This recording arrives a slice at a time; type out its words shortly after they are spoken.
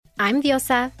I'm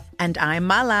Diosa. And I'm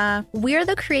Mala. We're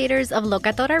the creators of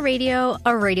Locatora Radio, a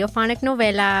radiophonic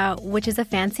novela, which is a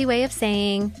fancy way of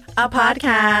saying a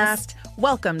podcast.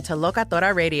 Welcome to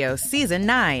Locatora Radio Season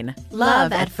 9,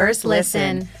 Love at First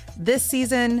Listen. This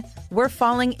season, we're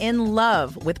falling in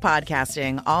love with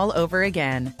podcasting all over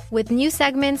again. With new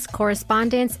segments,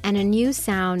 correspondence, and a new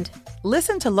sound.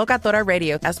 Listen to Locatora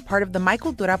Radio as part of the My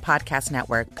Cultura Podcast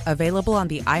Network, available on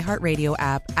the iHeartRadio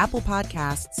app, Apple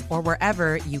Podcasts, or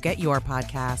wherever you get your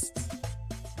podcasts.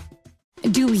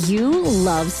 Do you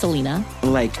love Selena?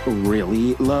 Like,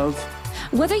 really love?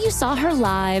 Whether you saw her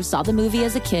live, saw the movie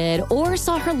as a kid, or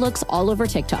saw her looks all over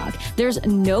TikTok, there's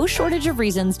no shortage of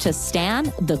reasons to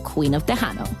stan the Queen of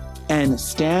Tejano. And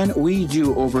Stan, we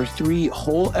do over 3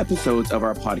 whole episodes of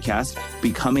our podcast,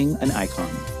 Becoming an Icon.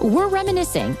 We're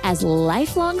reminiscing as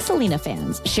lifelong Selena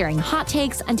fans, sharing hot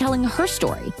takes and telling her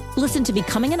story. Listen to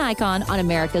Becoming an Icon on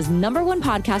America's #1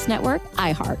 podcast network,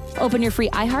 iHeart. Open your free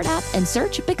iHeart app and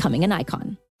search Becoming an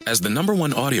Icon. As the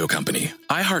 #1 audio company,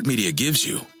 iHeartMedia gives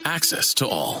you access to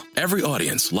all. Every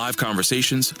audience, live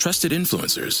conversations, trusted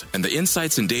influencers, and the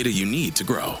insights and data you need to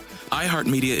grow.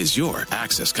 iHeartMedia is your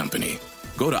access company.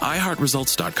 Go to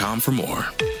iHeartResults.com for more.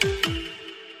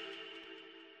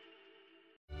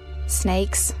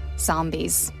 Snakes,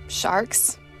 zombies,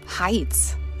 sharks,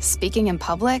 heights, speaking in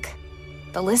public.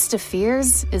 The list of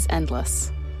fears is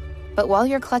endless. But while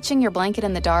you're clutching your blanket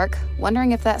in the dark,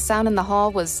 wondering if that sound in the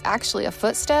hall was actually a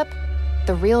footstep,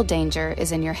 the real danger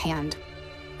is in your hand,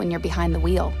 when you're behind the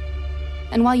wheel.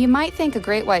 And while you might think a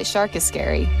great white shark is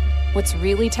scary, what's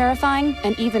really terrifying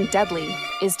and even deadly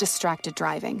is distracted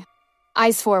driving.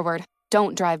 Eyes forward,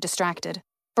 don't drive distracted.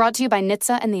 Brought to you by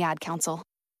NHTSA and the Ad Council.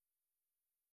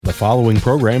 The following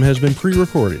program has been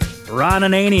pre-recorded. Ron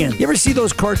Ananian. You ever see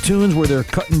those cartoons where they're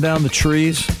cutting down the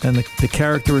trees and the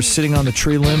character is sitting on the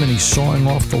tree limb and he's sawing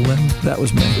off the limb? That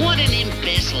was me. What an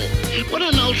imbecile. What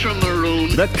an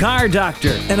ultra-maroon. The Car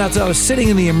Doctor. And as I was sitting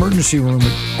in the emergency room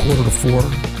at 3:45,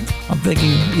 I'm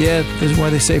thinking, yeah, this is why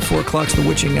they say 4 o'clock's the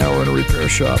witching hour in a repair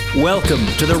shop. Welcome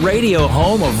to the radio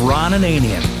home of Ron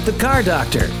Ananian, the Car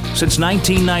Doctor. Since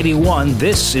 1991,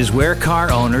 this is where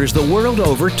car owners the world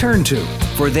over turn to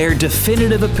for their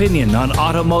definitive opinion on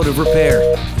automotive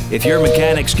repair. If your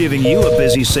mechanic's giving you a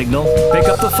busy signal, pick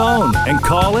up the phone and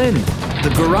call in.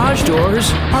 The garage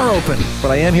doors are open.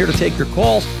 But I am here to take your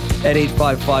calls at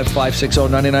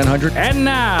 855-560-9900. And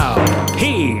now,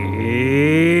 here's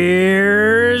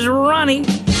Ronnie.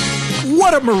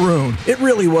 What a maroon. It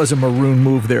really was a maroon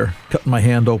move there. Cutting my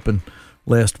hand open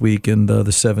last week and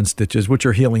the 7 stitches, which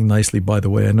are healing nicely, by the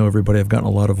way. I know everybody, I've gotten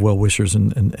a lot of well-wishers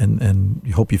and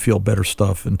hope you feel better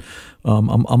stuff. And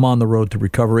I'm on the road to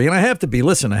recovery. And I have to be.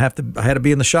 Listen, I had to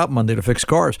be in the shop Monday to fix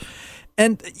cars.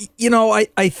 And, you know,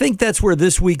 I think that's where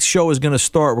this week's show is going to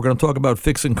start. We're going to talk about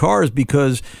fixing cars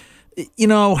because, you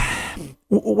know,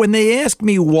 when they ask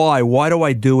me why do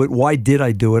I do it, why did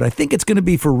I do it, I think it's going to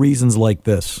be for reasons like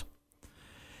this.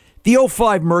 The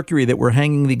 05 Mercury that we're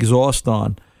hanging the exhaust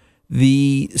on,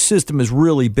 the system is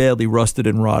really badly rusted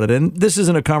and rotted. And this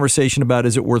isn't a conversation about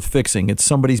is it worth fixing. It's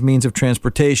somebody's means of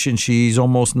transportation. She's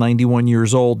almost 91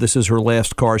 years old. This is her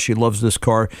last car. She loves this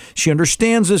car. She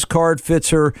understands this car. It fits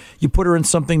her. You put her in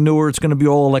something newer, it's going to be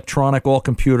all electronic, all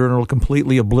computer, and it'll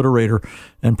completely obliterate her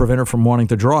and prevent her from wanting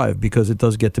to drive because it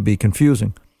does get to be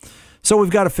confusing. So we've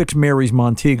got to fix Mary's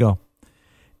Montego.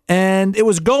 And it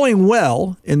was going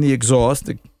well in the exhaust.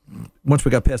 Once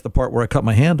we got past the part where I cut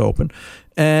my hand open.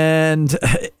 And,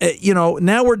 you know,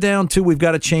 now we're down to we've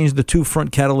got to change the 2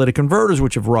 front catalytic converters,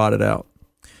 which have rotted out.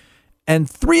 And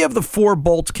 3 of the 4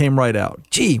 bolts came right out.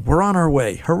 Gee, we're on our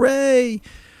way. Hooray.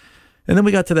 And then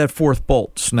we got to that 4th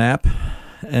bolt, snap.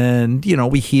 And, you know,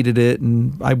 we heated it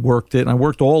and I worked it. And I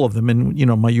worked all of them. And, you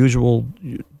know, my usual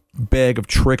bag of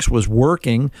tricks was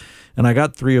working. And I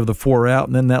got 3 of the 4 out.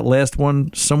 And then that last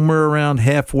one, somewhere around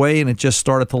halfway, and it just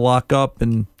started to lock up.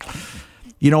 And,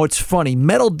 you know, it's funny.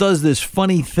 Metal does this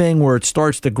funny thing where it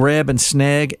starts to grab and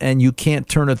snag, and you can't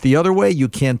turn it the other way. You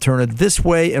can't turn it this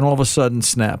way, and all of a sudden,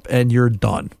 snap, and you're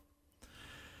done.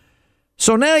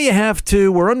 So now you have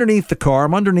to, we're underneath the car.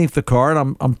 I'm underneath the car,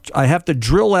 and I have to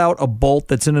drill out a bolt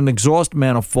that's in an exhaust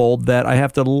manifold that I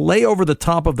have to lay over the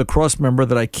top of the cross member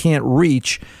that I can't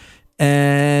reach.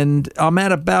 And I'm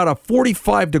at about a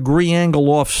 45-degree angle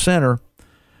off center,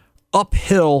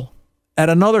 uphill at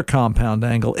another compound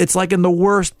angle. It's like in the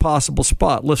worst possible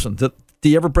spot. Listen, do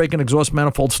you ever break an exhaust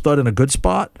manifold stud in a good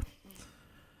spot?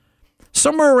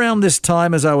 Somewhere around this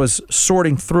time, as I was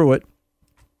sorting through it,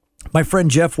 my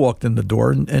friend Jeff walked in the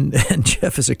door, and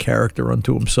Jeff is a character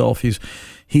unto himself. He's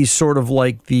He's sort of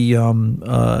like the,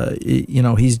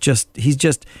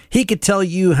 he could tell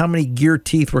you how many gear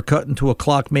teeth were cut into a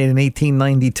clock made in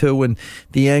 1892 and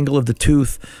the angle of the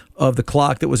tooth of the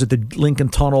clock that was at the Lincoln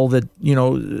Tunnel that,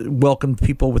 welcomed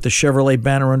people with the Chevrolet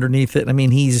banner underneath it. I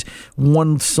mean, he's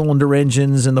one-cylinder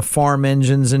engines and the farm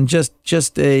engines and just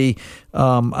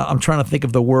I'm trying to think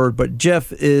of the word, but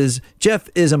Jeff is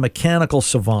a mechanical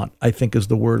savant, I think is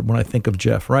the word when I think of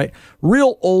Jeff, right?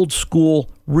 Real old school,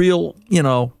 real,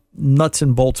 nuts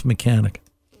and bolts mechanic.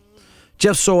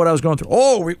 Jeff saw what I was going through.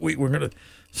 Oh, we're going to,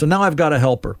 so now I've got a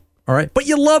helper. All right. But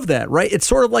you love that, right? It's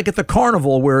sort of like at the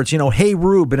carnival where it's, hey,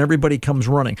 Rube, and everybody comes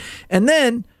running. And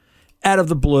then out of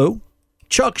the blue,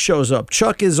 Chuck shows up.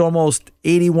 Chuck is almost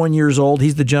 81 years old.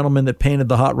 He's the gentleman that painted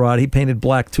the hot rod. He painted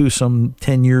black too some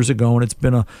 10 years ago. And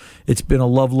it's been a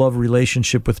love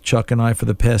relationship with Chuck and I for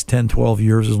the past 10, 12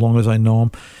 years, as long as I know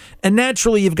him. And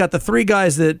naturally, you've got the three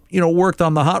guys that, worked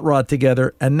on the hot rod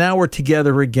together. And now we're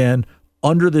together again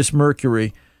under this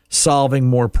Mercury, solving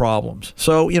more problems.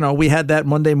 So, we had that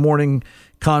Monday morning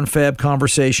confab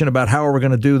conversation about how are we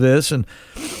going to do this. And,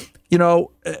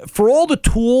 for all the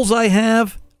tools I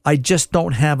have, I just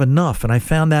don't have enough. And I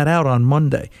found that out on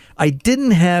Monday. I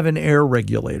didn't have an air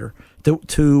regulator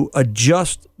to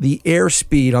adjust the air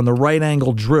speed on the right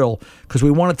angle drill because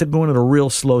we wanted to go in at a real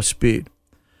slow speed.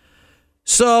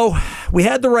 So we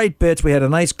had the right bits. We had a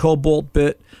nice Cobalt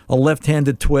bit, a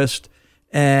left-handed twist,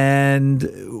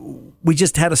 and we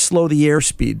just had to slow the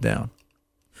airspeed down.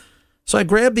 So I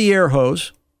grabbed the air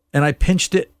hose and I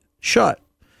pinched it shut.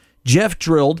 Jeff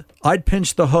drilled. I'd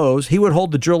pinch the hose. He would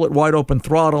hold the drill at wide open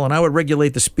throttle, and I would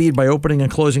regulate the speed by opening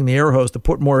and closing the air hose to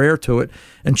put more air to it.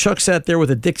 And Chuck sat there with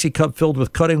a Dixie cup filled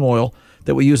with cutting oil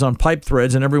that we use on pipe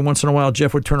threads. And every once in a while,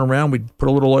 Jeff would turn around. We'd put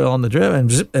a little oil on the drill,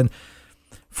 and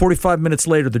 45 minutes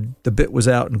later, the bit was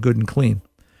out and good and clean.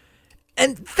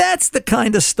 And that's the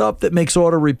kind of stuff that makes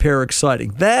auto repair exciting.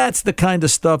 That's the kind of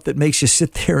stuff that makes you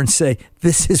sit there and say,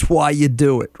 this is why you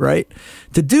do it, right?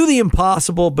 To do the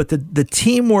impossible, but the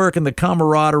teamwork and the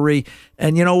camaraderie.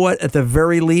 And you know what? At the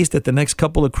very least, at the next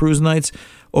couple of cruise nights,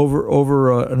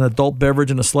 over an adult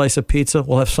beverage and a slice of pizza,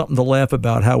 we'll have something to laugh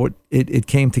about how it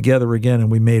came together again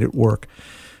and we made it work.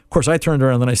 Of course, I turned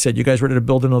around and I said, "You guys ready to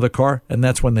build another car?" And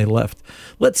that's when they left.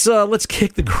 Let's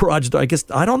kick the garage door. I guess,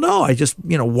 I don't know. I just,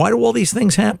 why do all these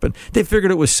things happen? They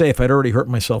figured it was safe. I'd already hurt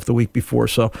myself the week before,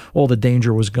 so all the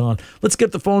danger was gone. Let's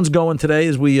get the phones going today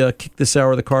as we kick this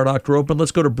hour of the Car Doctor open.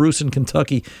 Let's go to Bruce in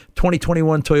Kentucky,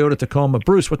 2021 Toyota Tacoma.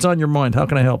 Bruce, what's on your mind? How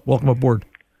can I help? Welcome aboard.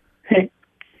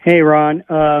 Hey, Ron.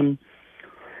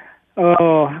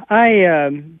 I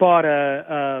bought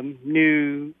a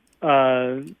new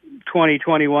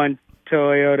 2021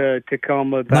 Toyota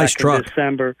Tacoma back in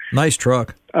December. Nice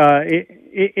truck.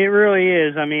 It really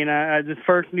is. I mean, the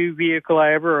first new vehicle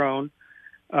I ever owned.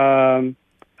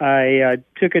 I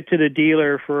took it to the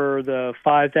dealer for the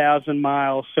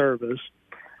 5,000-mile service,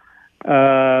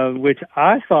 which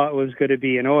I thought was going to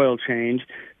be an oil change,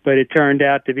 but it turned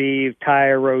out to be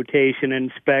tire rotation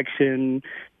inspection,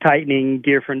 tightening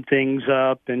different things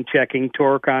up, and checking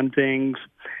torque on things.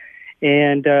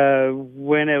 And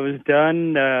when it was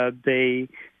done, they,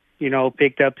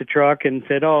 picked up the truck and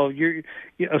said, "Oh,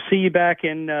 I'll see you back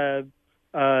in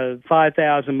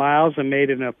 5,000 miles." And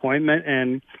made an appointment.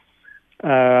 And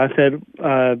I said,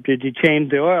 "Did you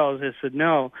change the oils?" They said,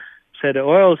 "No." I said, "The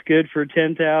oil's good for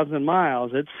 10,000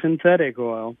 miles. It's synthetic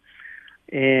oil."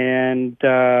 And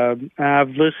I've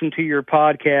listened to your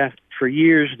podcast for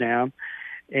years now,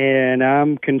 and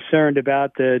I'm concerned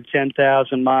about the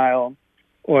 10,000-mile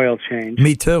oil change.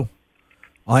 Me too.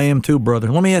 I am too,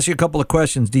 brother. Let me ask you a couple of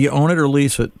questions. Do you own it or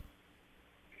lease it?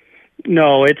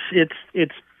 No, it's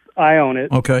I own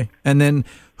it. Okay. And then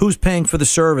who's paying for the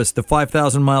service, the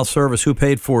 5,000-mile service? Who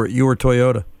paid for it, you or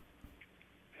Toyota?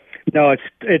 No,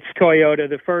 it's Toyota.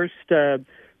 The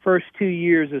first 2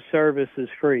 years of service is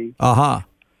free. Aha.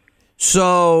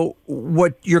 So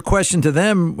what your question to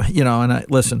them, and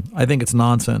I think it's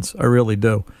nonsense. I really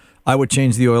do. I would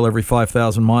change the oil every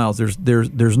 5,000 miles.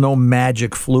 There's no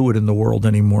magic fluid in the world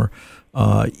anymore.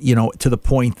 To the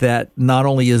point that not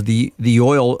only is the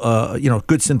oil,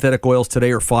 good synthetic oils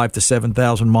today are 5,000 to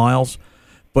 7,000 miles,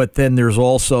 but then there's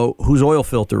also whose oil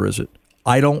filter is it?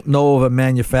 I don't know of a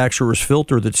manufacturer's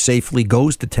filter that safely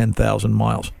goes to 10,000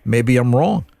 miles. Maybe I'm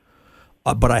wrong,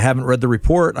 but I haven't read the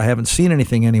report. I haven't seen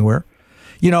anything anywhere.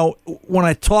 When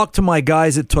I talk to my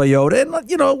guys at Toyota, and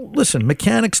listen,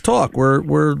 mechanics talk.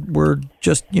 We're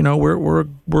just we're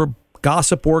a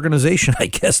gossip organization, I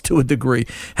guess, to a degree.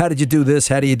 How did you do this?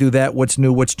 How do you do that? What's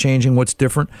new? What's changing? What's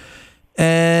different?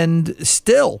 And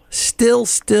still,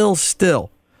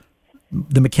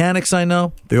 The mechanics I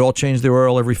know, they all change their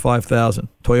oil every 5,000.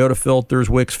 Toyota filters,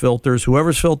 Wix filters,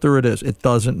 whoever's filter it is, it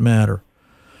doesn't matter.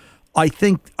 I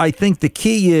think the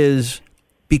key is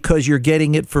because you're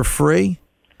getting it for free,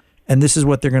 and this is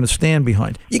what they're going to stand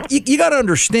behind. You got to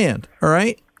understand, all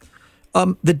right?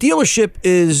 The dealership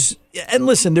is, and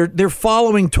listen, they're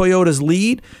following Toyota's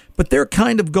lead, but they're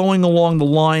kind of going along the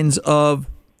lines of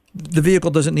the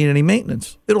vehicle doesn't need any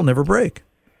maintenance. It'll never break.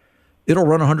 It'll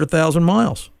run 100,000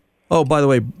 miles. Oh, by the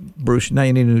way, Bruce, now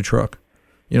you need a new truck.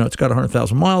 It's got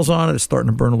 100,000 miles on it. It's starting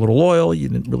to burn a little oil. You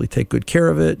didn't really take good care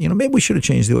of it. Maybe we should have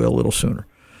changed the oil a little sooner.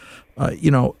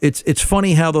 It's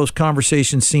funny how those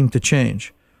conversations seem to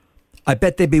change. I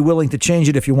bet they'd be willing to change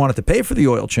it if you wanted to pay for the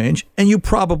oil change, and you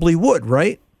probably would,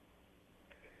 right?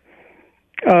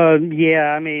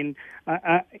 Yeah, I mean,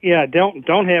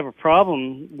 don't have a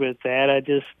problem with that. I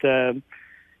just,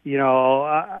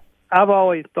 I've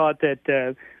always thought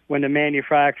that when the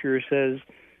manufacturer says,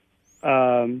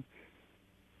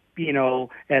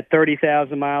 at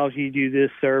 30,000 miles you do this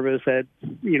service, at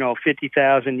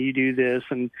 50,000 you do this,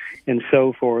 and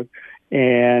so forth.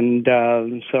 And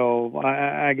so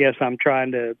I guess I'm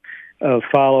trying to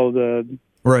follow the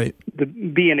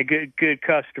being a good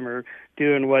customer,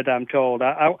 doing what I'm told.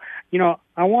 I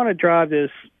want to drive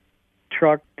this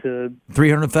truck to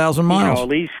 300,000 miles, at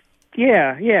least.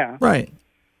 Yeah. Right.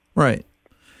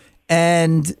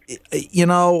 And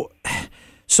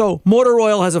so motor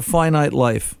oil has a finite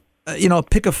life.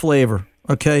 Pick a flavor,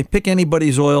 okay? Pick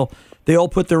anybody's oil. They all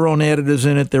put their own additives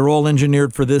in it. They're all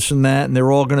engineered for this and that, and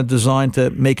they're all going to design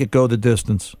to make it go the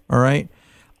distance, all right?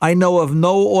 I know of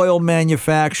no oil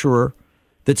manufacturer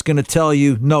that's going to tell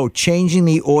you, no, changing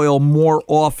the oil more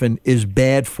often is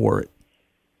bad for it.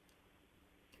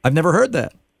 I've never heard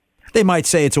that. They might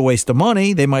say it's a waste of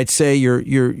money. They might say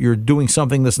you're doing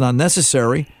something that's not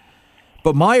necessary.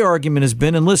 But my argument has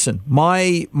been, and listen,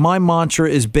 my mantra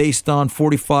is based on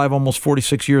 45, almost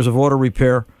 46 years of auto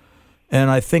repair,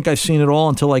 and I think I've seen it all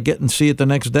until I get and see it the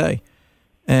next day.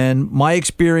 And my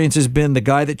experience has been the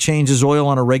guy that changes oil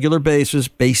on a regular basis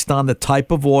based on the type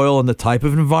of oil and the type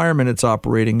of environment it's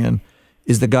operating in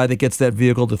is the guy that gets that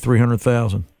vehicle to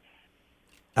 300,000.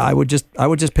 I would just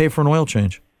pay for an oil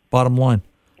change, bottom line.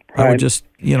 Right. I would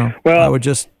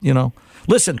just,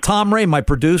 listen, Tom Ray, my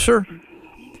producer,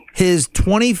 his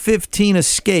 2015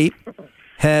 Escape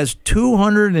has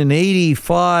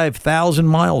 285,000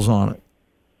 miles on it.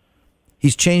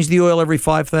 He's changed the oil every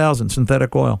 5,000,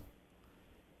 synthetic oil.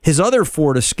 His other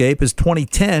Ford Escape, his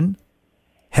 2010,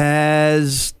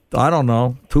 has,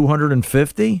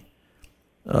 250,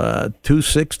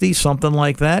 260, something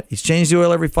like that. He's changed the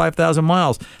oil every 5,000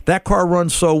 miles. That car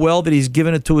runs so well that he's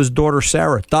given it to his daughter,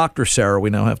 Sarah. Dr. Sarah, we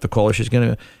now have to call her. She's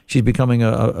becoming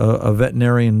a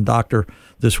veterinarian doctor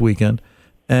this weekend.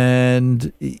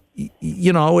 And,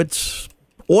 it's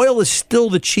oil is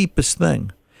still the cheapest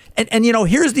thing. And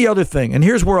here's the other thing, and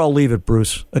here's where I'll leave it,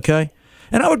 Bruce, okay?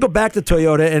 And I would go back to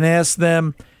Toyota and ask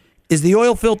them, is the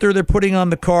oil filter they're putting on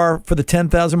the car for the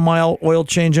 10,000-mile oil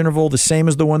change interval the same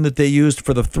as the one that they used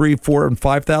for the 3, 4, and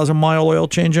 5,000-mile oil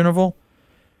change interval?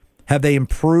 Have they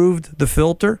improved the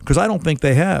filter? Because I don't think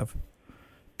they have.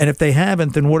 And if they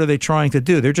haven't, then what are they trying to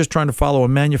do? They're just trying to follow a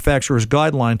manufacturer's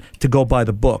guideline to go by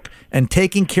the book. And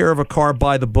taking care of a car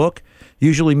by the book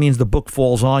usually means the book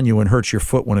falls on you and hurts your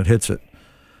foot when it hits it.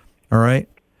 All right?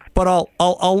 But I'll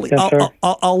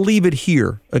leave it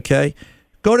here, okay?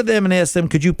 Go to them and ask them,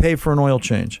 could you pay for an oil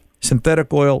change?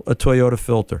 Synthetic oil, a Toyota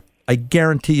filter. I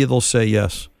guarantee you they'll say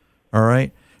yes. All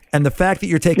right? And the fact that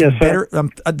you're taking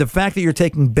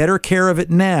better care of it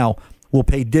now will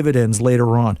pay dividends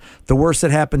later on. The worst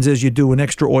that happens is you do an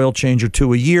extra oil change or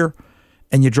two a year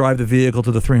and you drive the vehicle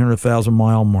to the 300,000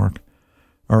 mile mark.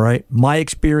 All right? My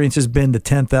experience has been the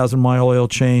 10,000 mile oil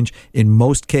change in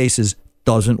most cases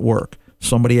doesn't work.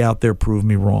 Somebody out there proved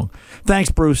me wrong. Thanks,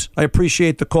 Bruce. I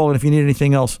appreciate the call, and if you need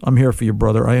anything else, I'm here for you,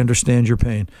 brother. I understand your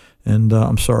pain, and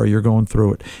I'm sorry you're going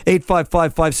through it.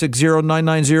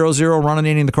 855-560-9900. Ron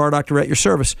Ananian, the Car Doctor, at your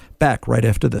service. Back right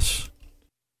after this.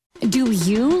 Do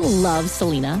you love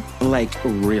Selena? Like,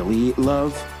 really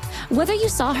love? Whether you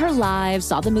saw her live,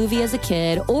 saw the movie as a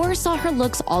kid, or saw her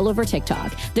looks all over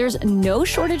TikTok, there's no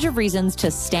shortage of reasons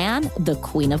to stan the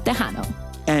Queen of Tejano.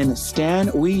 And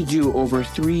Stan, we do over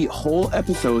 3 whole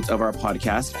episodes of our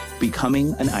podcast,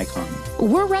 Becoming an Icon.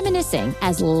 We're reminiscing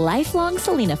as lifelong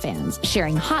Selena fans,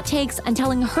 sharing hot takes and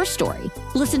telling her story.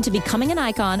 Listen to Becoming an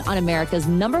Icon on America's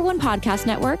 #1 podcast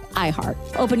network, iHeart.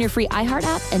 Open your free iHeart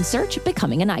app and search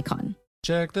Becoming an Icon.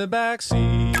 Check the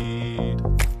backseat.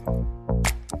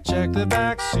 Check the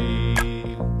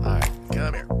backseat. All right,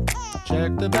 Come here.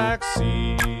 Check the back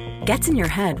seat. Gets in your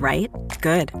head, right?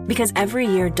 Good. Because every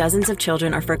year, dozens of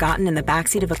children are forgotten in the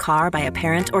backseat of a car by a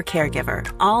parent or caregiver.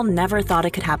 All never thought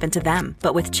it could happen to them.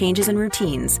 But with changes in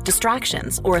routines,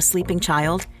 distractions, or a sleeping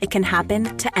child, it can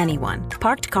happen to anyone.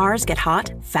 Parked cars get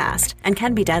hot, fast, and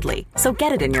can be deadly. So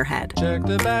get it in your head. Check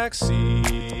the back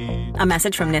seat. A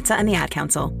message from NHTSA and the Ad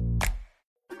Council.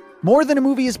 More Than a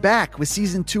Movie is back with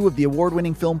Season 2 of the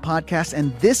award-winning film podcast,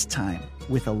 and this time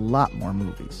with a lot more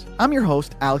movies. I'm your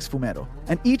host, Alex Fumero,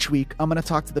 and each week I'm going to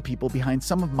talk to the people behind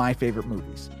some of my favorite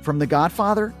movies. From The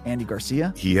Godfather, Andy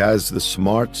Garcia. He has the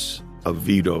smarts of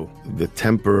Vito, the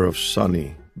temper of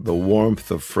Sonny, the warmth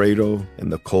of Fredo,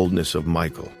 and the coldness of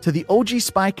Michael. To the OG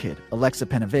Spy Kid, Alexa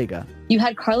Penavega. You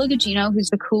had Carla Gugino, who's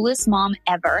the coolest mom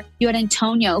ever. You had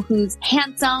Antonio, who's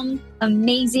handsome,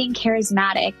 amazing,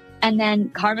 charismatic. And then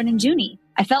Carmen and Junie.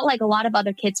 I felt like a lot of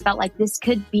other kids felt like this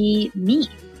could be me.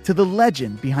 To the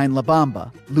legend behind La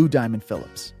Bamba, Lou Diamond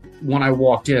Phillips. When I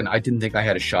walked in, I didn't think I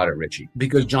had a shot at Richie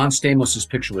because John Stamos'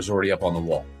 picture was already up on the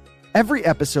wall. Every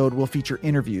episode will feature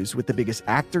interviews with the biggest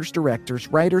actors, directors,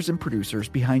 writers, and producers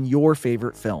behind your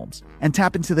favorite films and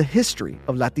tap into the history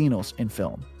of Latinos in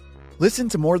film. Listen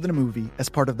to More Than a Movie as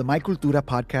part of the My Cultura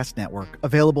Podcast Network,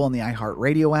 available on the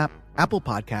iHeartRadio app, Apple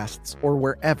Podcasts, or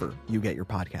wherever you get your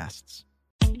podcasts.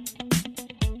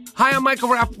 Hi, I'm Michael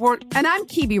Rappaport. And I'm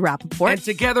Kibi Rappaport. And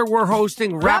together we're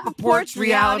hosting Rappaport's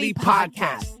Reality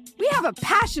Podcast. We have a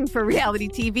passion for reality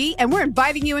TV, and we're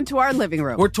inviting you into our living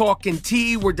room. We're talking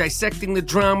tea, we're dissecting the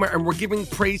drama, and we're giving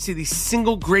praise to the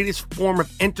single greatest form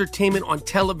of entertainment on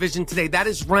television today. That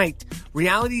is right.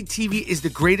 Reality TV is the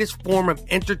greatest form of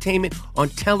entertainment on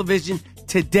television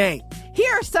today.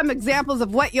 Here are some examples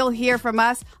of what you'll hear from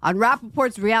us on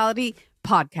Rappaport's Reality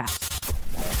Podcast.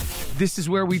 This is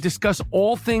where we discuss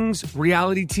all things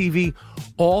reality TV,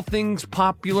 all things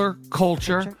popular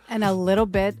culture. And a little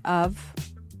bit of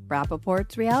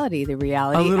Rappaport's reality, the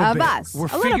reality of us. We're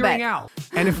figuring out.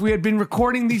 And if we had been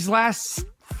recording these last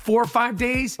 4 or 5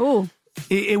 days,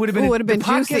 it would have been, the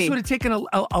podcast juicy. Would have taken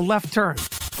a left turn.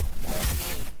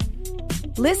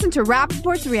 Listen to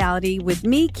Rappaport's Reality with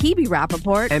me, Kibi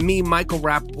Rappaport. And me, Michael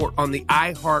Rappaport, on the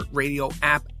iHeartRadio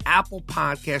app, Apple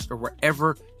Podcast, or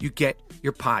wherever you get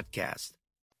your podcast.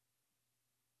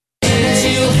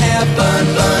 You'll have fun,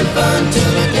 fun, fun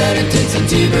till your daddy takes a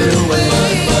TV away.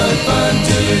 Fun, fun, fun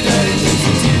till your daddy takes a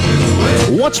TV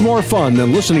away. What's more fun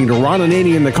than listening to Ron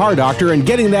Ananian the Car Doctor and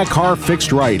getting that car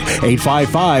fixed right?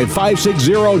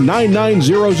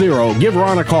 855-560-9900. Give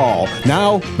Ron a call.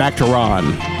 Now, back to Ron.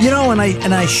 You know, and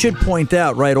I should point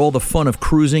out, right, all the fun of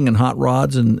cruising and hot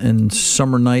rods and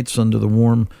summer nights under the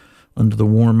warm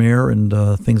air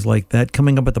and things like that.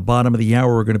 Coming up at the bottom of the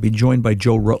hour, we're going to be joined by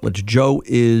Joe Rutledge. Joe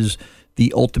is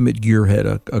the ultimate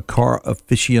gearhead, a car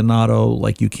aficionado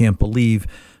like you can't believe,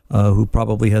 who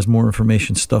probably has more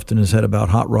information stuffed in his head about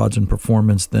hot rods and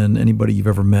performance than anybody you've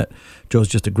ever met. Joe's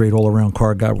just a great all-around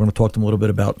car guy. We're going to talk to him a little bit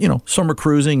about, summer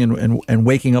cruising and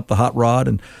waking up the hot rod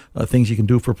and things you can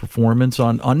do for performance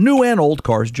on new and old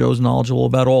cars. Joe's knowledgeable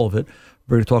about all of it.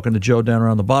 We're talking to Joe down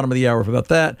around the bottom of the hour about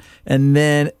that. And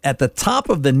then at the top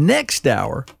of the next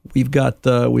hour, we've got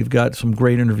some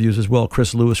great interviews as well.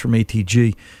 Chris Lewis from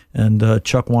ATG and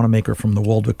Chuck Wanamaker from the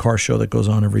Waldwick Car Show that goes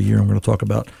on every year. And we're going to talk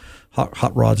about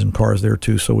hot rods and cars there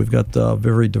too. So we've got a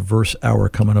very diverse hour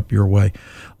coming up your way.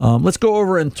 Let's go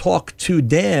over and talk to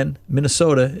Dan,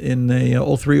 Minnesota, in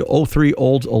a 03 Olds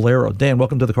Alero. Dan,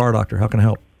 welcome to the Car Doctor. How can I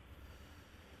help?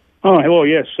 Oh, hello.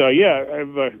 Yes.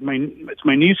 I've it's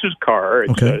my niece's car.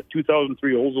 It's a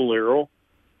 2003 Olds Alero.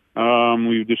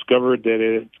 We've discovered that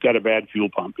it's got a bad fuel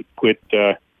pump. It quit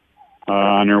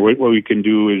on there. What we can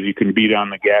do is you can beat on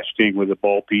the gas tank with a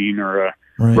ball peen or a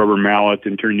rubber mallet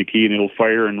and turn the key, and it'll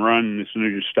fire and run. And as soon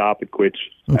as you stop, it quits.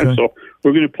 Okay. And so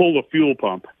we're going to pull the fuel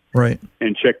pump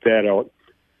and check that out.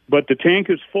 But the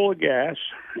tank is full of gas,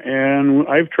 and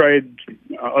I've tried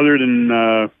other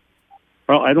than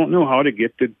I don't know how to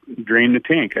get to drain the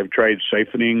tank. I've tried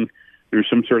siphoning. There's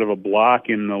some sort of a block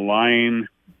in the line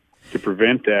to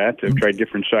prevent that. I've tried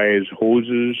different size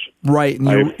hoses. Right.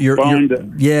 And you're going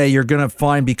to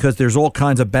find, because there's all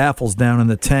kinds of baffles down in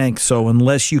the tank. So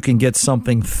unless you can get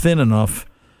something thin enough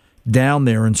down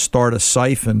there and start a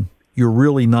siphon, you're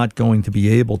really not going to be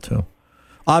able to.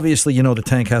 Obviously, the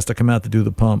tank has to come out to do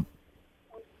the pump.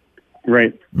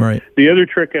 Right. Right. The other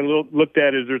trick I looked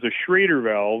at is there's a Schrader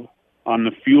valve on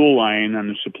the fuel line, on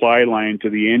the supply line to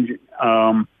the engine.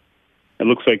 It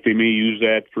looks like they may use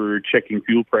that for checking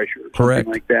fuel pressure or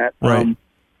something like that. Right.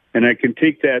 And I can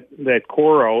take that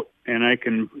core out, and I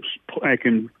can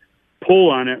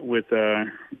pull on it with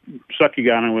sucking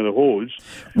on it with a hose.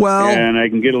 Well, and I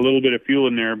can get a little bit of fuel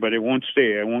in there, but it won't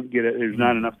stay. I won't get it. There's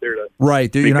not enough there to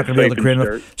right. You're not going to be able to create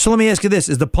enough. Start. So let me ask you this: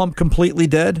 is the pump completely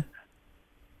dead?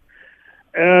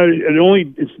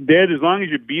 It's dead as long as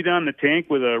you beat on the tank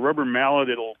with a rubber mallet.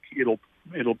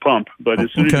 It'll pump, but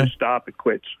as soon as you stop, it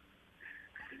quits.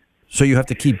 So you have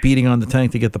to keep beating on the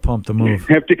tank to get the pump to move.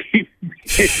 You have to keep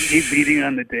beating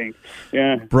on the tank.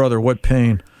 Yeah, brother, what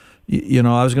pain! You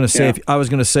know, I was going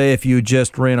to say if you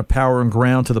just ran a power and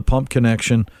ground to the pump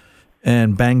connection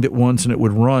and banged it once and it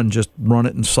would run, just run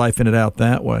it and siphon it out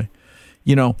that way.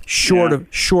 You know, short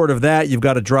of that, you've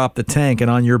got to drop the tank,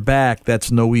 and on your back,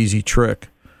 that's no easy trick.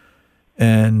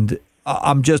 And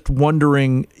I'm just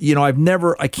wondering, you know,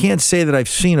 I can't say that I've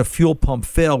seen a fuel pump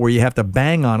fail where you have to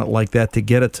bang on it like that to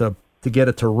get it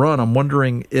to run. I'm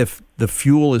wondering if the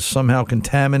fuel is somehow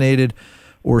contaminated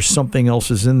or something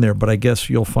else is in there, but I guess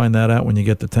you'll find that out when you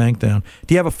get the tank down.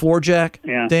 Do you have a floor jack,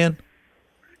 Dan?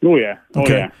 Oh yeah.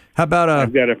 Okay. Yeah. How about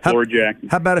I've got a floor jack.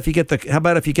 How about if you get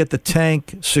the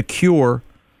tank secure,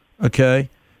 okay?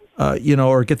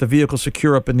 Or get the vehicle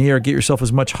secure up in the air, get yourself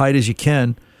as much height as you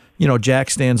can. You know, jack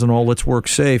stands and all. Let's work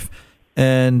safe.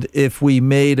 And if we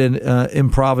made an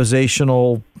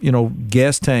improvisational,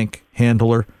 gas tank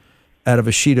handler out of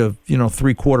a sheet of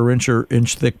 3/4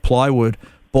 inch thick plywood,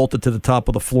 bolt it to the top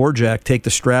of the floor jack, take the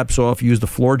straps off, use the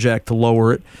floor jack to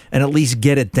lower it, and at least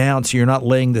get it down so you're not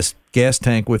laying this gas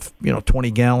tank with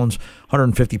 20 gallons,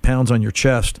 150 pounds on your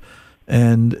chest,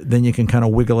 and then you can kind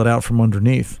of wiggle it out from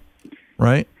underneath,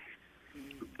 right?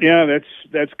 Yeah,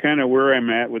 that's kind of where I'm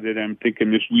at with it. I'm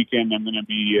thinking this weekend I'm going to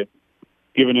be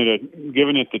giving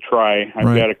it the try.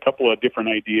 I've got a couple of different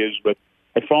ideas, but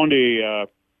I found a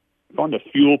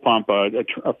fuel pump,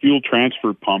 a fuel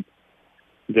transfer pump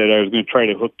that I was going to try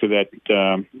to hook to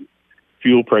that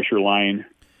fuel pressure line,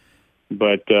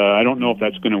 but I don't know if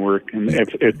that's going to work. And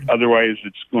if otherwise,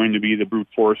 it's going to be the brute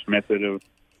force method of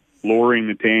lowering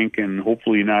the tank and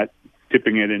hopefully not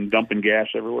tipping it and dumping gas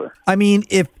everywhere. I mean,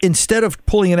 if instead of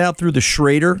pulling it out through the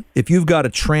Schrader, if you've got a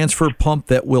transfer pump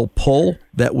that will pull,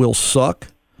 that will suck,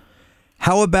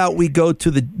 how about we go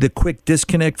to the quick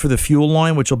disconnect for the fuel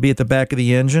line, which will be at the back of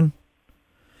the engine,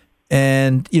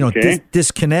 and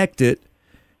disconnect it.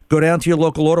 Go down to your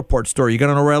local auto parts store. You got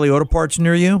an O'Reilly Auto Parts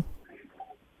near you?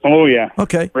 Oh, yeah.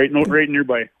 Okay. Right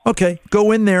nearby. Okay.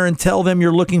 Go in there and tell them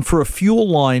you're looking for a fuel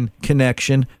line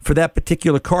connection for that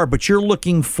particular car, but you're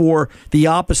looking for the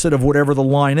opposite of whatever the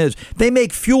line is. They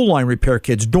make fuel line repair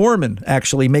kits. Dorman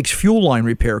actually makes fuel line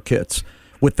repair kits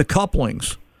with the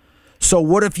couplings. So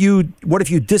what if you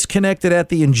disconnect it at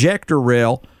the injector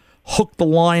rail, hook the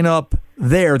line up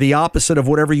there, the opposite of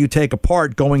whatever you take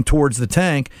apart going towards the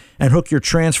tank, and hook your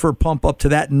transfer pump up to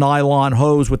that nylon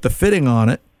hose with the fitting on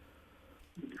it,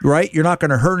 right? You're not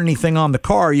going to hurt anything on the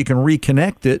car. You can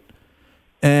reconnect it,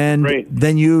 and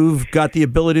then you've got the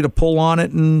ability to pull on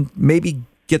it and maybe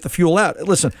get the fuel out.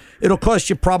 Listen, it'll cost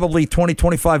you probably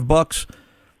 $20-$25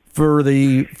 for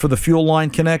the fuel line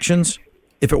connections.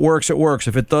 If it works, it works.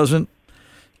 If it doesn't,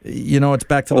 it's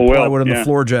back to the plywood and the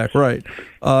floor jack, right?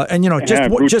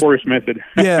 Brute force method.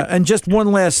 Yeah, and just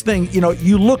one last thing.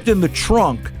 You looked in the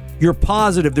trunk. You're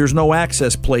positive there's no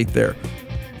access plate there,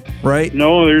 right?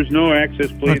 No, there's no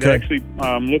access plate. Okay. I actually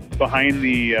looked behind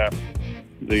in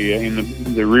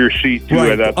the rear seat too.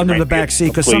 Right, I thought under the back seat,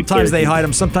 because sometimes they hide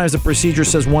them. Sometimes the procedure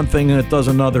says one thing and it does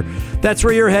another. That's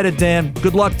where you're headed, Dan.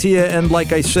 Good luck to you, and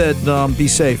like I said, be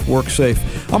safe, work safe.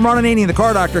 I'm Ron Ananian, the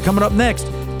Car Doctor. Coming up next,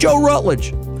 Joe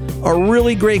Rutledge, a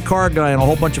really great car guy and a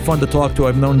whole bunch of fun to talk to.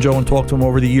 I've known Joe and talked to him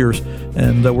over the years,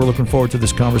 and we're looking forward to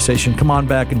this conversation. Come on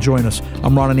back and join us.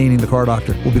 I'm Ron Ananian, the Car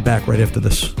Doctor. We'll be back right after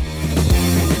this.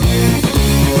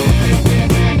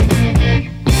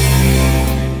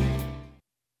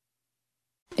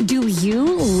 Do you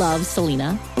love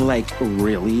Selena? Like,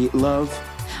 really love?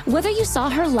 Whether you saw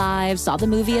her live, saw the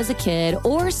movie as a kid,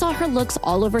 or saw her looks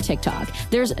all over TikTok,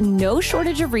 there's no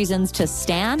shortage of reasons to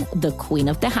stan the Queen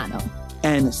of Tejano.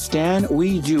 And Stan,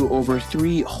 we do over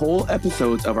 3 whole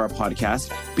episodes of our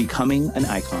podcast, Becoming an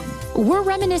Icon. We're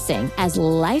reminiscing as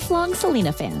lifelong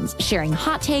Selena fans, sharing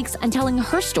hot takes and telling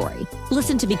her story.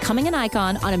 Listen to Becoming an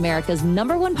Icon on America's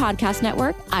 #1 podcast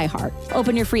network, iHeart.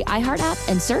 Open your free iHeart app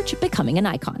and search Becoming an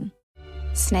Icon.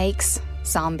 Snakes,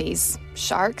 zombies,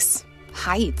 sharks,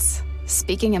 heights.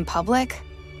 Speaking in public,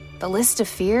 the list of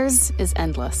fears is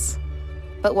endless.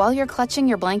 But while you're clutching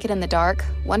your blanket in the dark,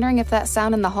 wondering if that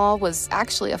sound in the hall was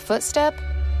actually a footstep,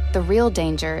 the real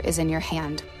danger is in your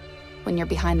hand, when you're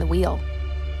behind the wheel.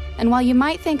 And while you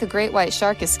might think a great white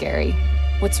shark is scary,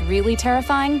 what's really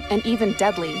terrifying and even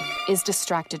deadly is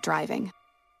distracted driving.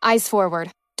 Eyes forward,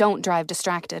 don't drive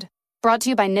distracted. Brought to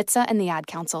you by NHTSA and the Ad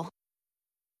Council.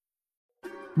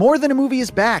 More Than a Movie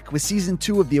is back with season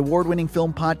 2 of the award-winning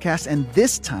film podcast, and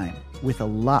this time with a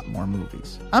lot more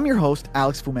movies. I'm your host,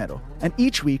 Alex Fumero, and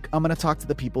each week I'm going to talk to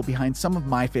the people behind some of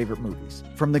my favorite movies.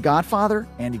 From The Godfather,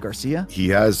 Andy Garcia. He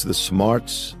has the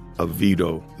smarts of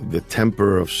Vito, the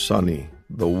temper of Sonny,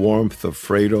 the warmth of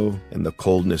Fredo, and the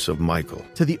coldness of Michael.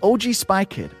 To the OG Spy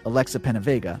Kid, Alexa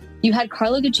Penavega. You had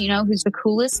Carla Gugino, who's the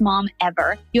coolest mom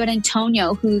ever. You had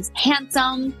Antonio, who's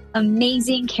handsome,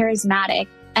 amazing, charismatic.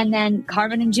 And then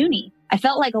Carmen and Junie. I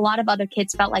felt like a lot of other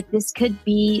kids felt like this could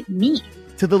be me.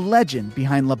 To the legend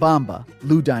behind La Bamba,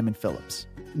 Lou Diamond Phillips.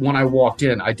 When I walked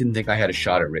in, I didn't think I had a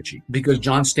shot at Richie because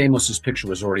John Stamos' picture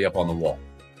was already up on the wall.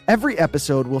 Every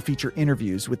episode will feature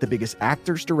interviews with the biggest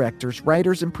actors, directors,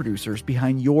 writers, and producers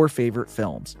behind your favorite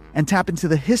films and tap into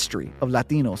the history of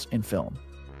Latinos in film.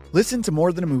 Listen to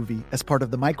More Than a Movie as part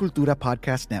of the My Cultura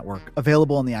Podcast Network,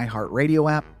 available on the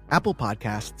iHeartRadio app, Apple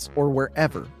Podcasts, or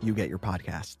wherever you get your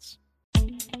podcasts.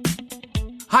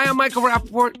 Hi, I'm Michael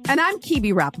Rappaport. And I'm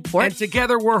Kibi Rappaport. And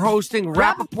together we're hosting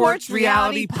Rappaport's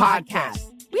Reality Podcast.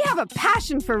 We have a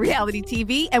passion for reality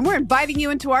TV, and we're inviting you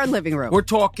into our living room. We're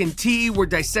talking tea, we're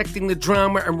dissecting the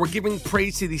drama, and we're giving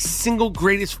praise to the single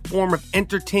greatest form of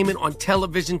entertainment on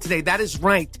television today. That is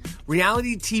right.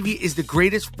 Reality TV is the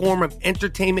greatest form of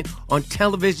entertainment on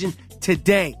television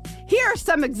today. Here are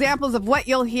some examples of what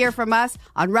you'll hear from us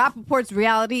on Rappaport's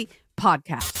Reality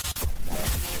Podcast.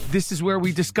 This is where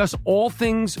we discuss all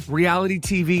things reality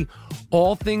TV,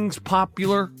 all things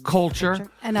popular culture.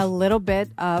 And a little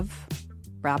bit of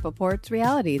Rappaport's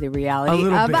reality, the reality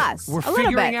of bit. us. We're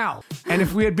figuring out. And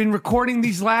if we had been recording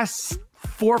these last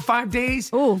 4 or 5 days,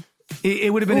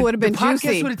 it would have been, the podcast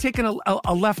juicy. would have taken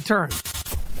a left turn.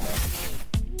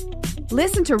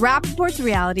 Listen to Rappaport's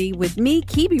Reality with me,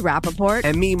 Kibi Rappaport.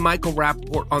 And me, Michael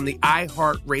Rappaport, on the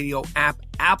iHeartRadio app,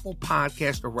 Apple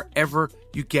Podcast, or wherever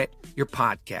you get your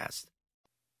podcast.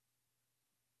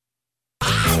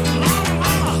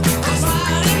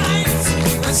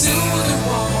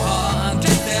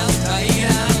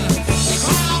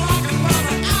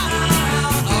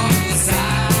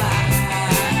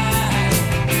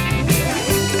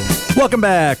 Welcome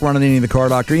back, Ron Ananian, the Car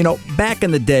Doctor. You know, back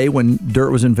in the day when dirt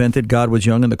was invented, God was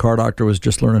young, and the car doctor was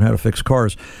just learning how to fix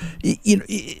cars. You know,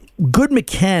 good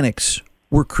mechanics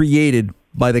were created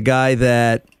by the guy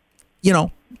that, you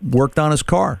know, worked on his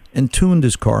car and tuned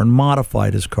his car and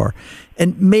modified his car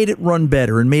and made it run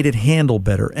better and made it handle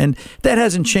better. And that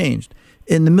hasn't changed.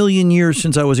 In the million years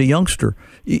since I was a youngster,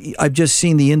 I've just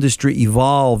seen the industry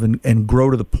evolve and grow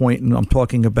to the point, and I'm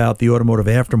talking about the automotive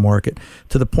aftermarket,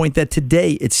 to the point that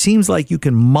today it seems like you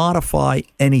can modify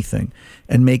anything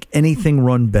and make anything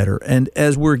run better. And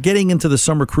as we're getting into the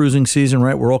summer cruising season,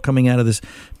 right, we're all coming out of this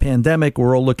pandemic,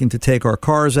 we're all looking to take our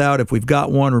cars out if we've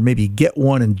got one, or maybe get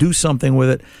one and do something with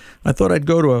it. I thought I'd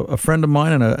go to a friend of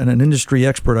mine and an industry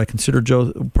expert. I consider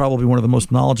Joe probably one of the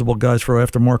most knowledgeable guys for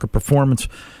aftermarket performance.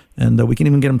 And we can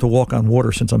even get him to walk on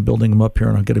water since I'm building him up here,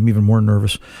 and I'll get him even more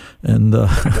nervous. And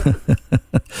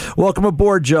welcome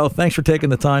aboard, Joe. Thanks for taking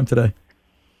the time today.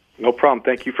 No problem.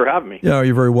 Thank you for having me. Yeah,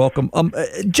 you're very welcome.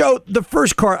 Joe, the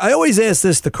first car, I always ask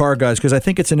this to car guys because I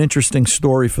think it's an interesting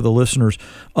story for the listeners.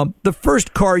 The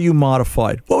first car you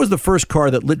modified, what was the first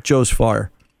car that lit Joe's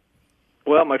fire?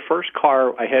 Well, my first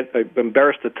car, I'm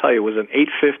embarrassed to tell you, was an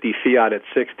 850 Fiat at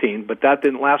 16, but that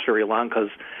didn't last very long because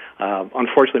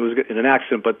unfortunately, it was in an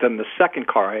accident. But then the second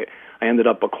car I ended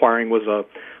up acquiring was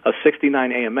a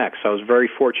 69 AMX. I was very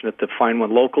fortunate to find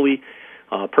one locally.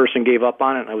 A person gave up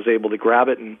on it, and I was able to grab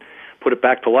it and put it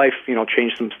back to life, you know,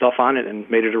 changed some stuff on it, and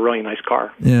made it a really nice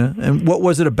car. Yeah, and what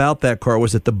was it about that car?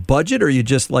 Was it the budget, or you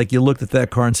just, like, you looked at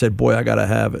that car and said, boy, I got to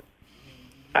have it?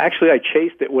 Actually, I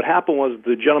chased it. What happened was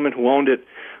the gentleman who owned it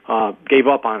gave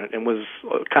up on it and was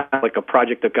kind of like a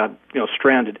project that got, you know,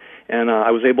 stranded. And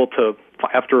I was able to,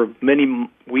 after many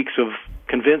weeks of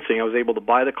convincing, I was able to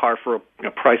buy the car for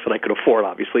a price that I could afford,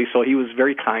 obviously. So he was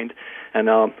very kind and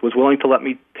was willing to let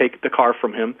me take the car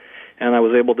from him. And I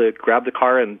was able to grab the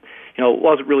car, and, you know, it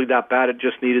wasn't really that bad. It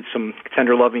just needed some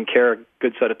tender, loving care, a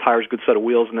good set of tires, good set of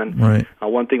wheels, and then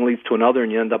one thing leads to another,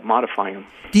 and you end up modifying them.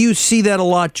 Do you see that a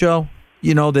lot, Joe?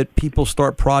 You know, that people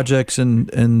start projects and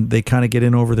they kind of get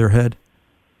in over their head?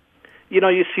 You know,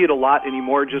 you see it a lot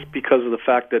anymore just because of the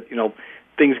fact that, you know,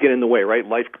 things get in the way, right?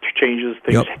 Life changes,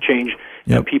 things change.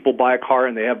 You know, people buy a car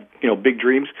and they have, you know, big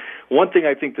dreams. One thing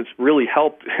I think that's really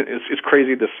helped, it's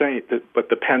crazy to say, but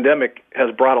the pandemic has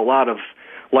brought a lot of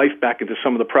life back into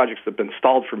some of the projects that have been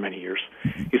stalled for many years.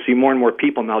 You see more and more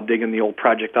people now digging the old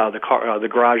project out of the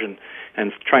garage and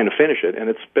trying to finish it, and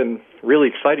it's been really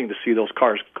exciting to see those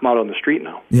cars come out on the street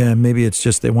now. Yeah, maybe it's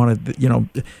just they wanted,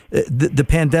 the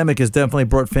pandemic has definitely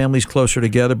brought families closer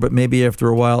together, but maybe after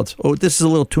a while it's, this is a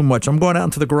little too much. I'm going out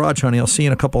into the garage, honey. I'll see you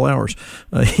in a couple hours.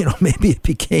 Maybe it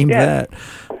became that.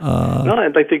 No,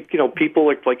 and I think,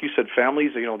 people, like you said,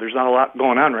 families, there's not a lot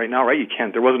going on right now, right?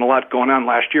 There wasn't a lot going on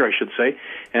last year, I should say,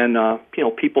 and,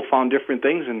 people found different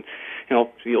things, and,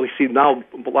 you see now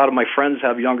a lot of my friends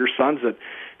have younger sons that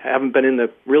haven't been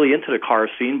really into the car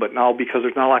scene, but now because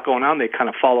there's not a lot going on, they kind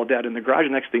of follow Dad in the garage.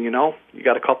 Next thing you know, you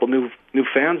got a couple new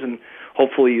fans, and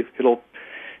hopefully it'll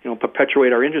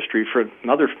perpetuate our industry for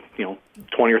another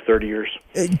 20 or 30 years.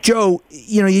 Joe,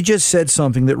 you just said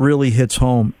something that really hits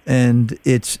home, and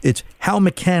it's how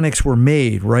mechanics were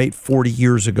made, right? 40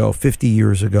 years ago, 50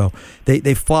 years ago,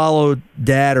 they followed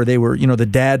Dad, or they were, the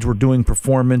dads were doing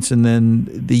performance, and then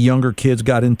the younger kids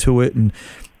got into it, and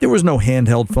there was no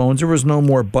handheld phones. There was no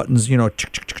more buttons,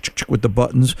 with the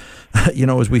buttons.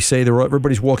 As we say,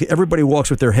 everybody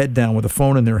walks with their head down with a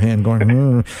phone in their hand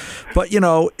going, But,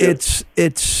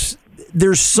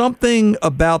 there's something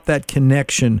about that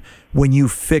connection when you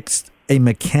fixed a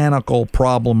mechanical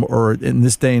problem, or in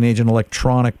this day and age, an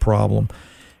electronic problem.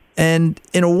 And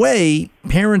in a way,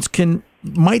 parents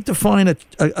might define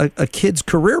a kid's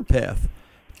career path,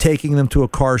 taking them to a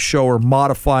car show or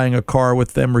modifying a car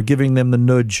with them or giving them the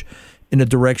nudge in a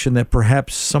direction that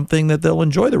perhaps something that they'll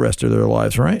enjoy the rest of their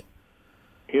lives, right?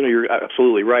 You're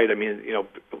absolutely right. I mean,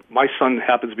 my son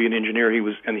happens to be an engineer.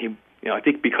 I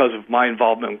think because of my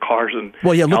involvement in cars and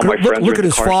look at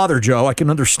his father, Joe. I can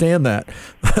understand that,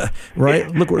 right?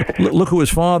 Look who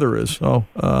his father is. So,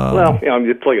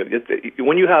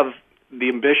 when you have the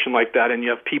ambition like that and you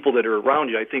have people that are around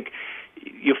you, I think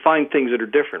you find things that are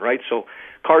different, right? So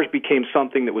cars became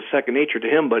something that was second nature to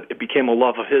him, but it became a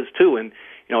love of his too. And,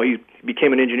 he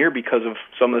became an engineer because of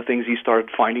some of the things he started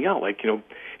finding out. Like,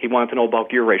 he wanted to know about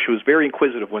gear ratio. He was very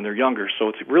inquisitive when they're younger. So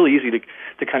it's really easy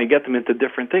to kind of get them into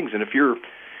different things. And if you're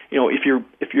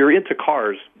into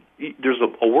cars, there's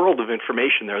a world of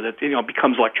information there that,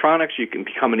 becomes electronics. You can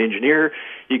become an engineer.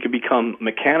 You can become a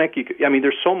mechanic.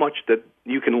 There's so much that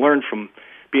you can learn from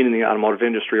being in the automotive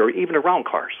industry or even around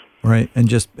cars. Right,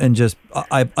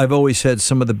 I've always said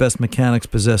some of the best mechanics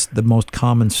possess the most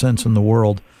common sense in the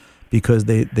world, because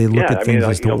they look at things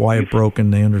as to why it broke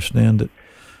and they understand it.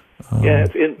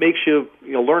 It makes you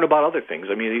learn about other things.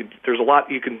 There's a lot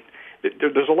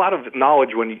there's a lot of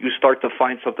knowledge when you start to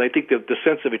find something. I think the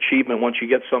sense of achievement once you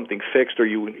get something fixed or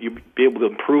you be able to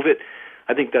improve it,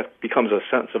 I think that becomes a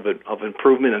sense of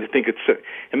improvement, and I think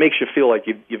it makes you feel like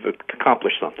you've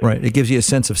accomplished something. Right. It gives you a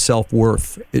sense of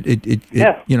self-worth.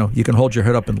 You can hold your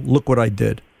head up and look what I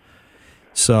did.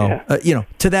 So,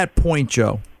 to that point,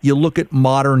 Joe, you look at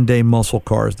modern day muscle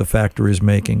cars the factory is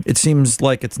making. It seems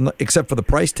like it's not, except for the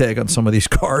price tag on some of these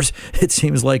cars, it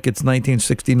seems like it's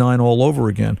 1969 all over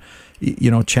again.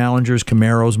 Challengers,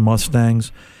 Camaros,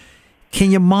 Mustangs.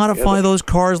 Can you modify those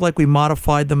cars like we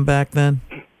modified them back then?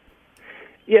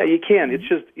 Yeah, you can. It's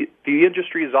just the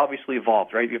industry has obviously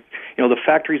evolved, right? The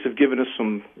factories have given us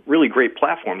some really great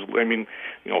platforms.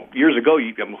 Years ago,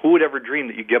 who would ever dream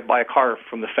that you buy a car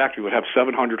from the factory would have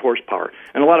 700 horsepower?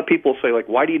 And a lot of people say,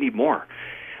 why do you need more?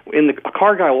 A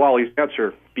car guy will always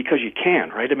answer, because you can,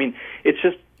 right? It's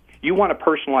just you want to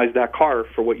personalize that car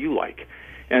for what you like.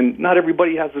 And not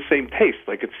everybody has the same taste.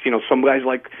 Some guys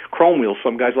like chrome wheels,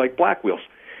 some guys like black wheels.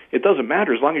 It doesn't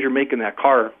matter as long as you're making that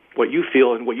car what you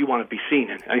feel and what you want to be seen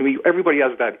in. Everybody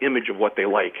has that image of what they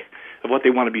like, of what they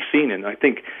want to be seen in. I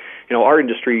think, our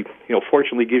industry,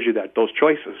 fortunately gives you those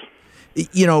choices.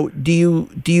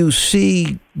 Do you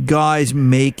see guys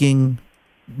making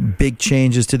big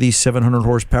changes to these 700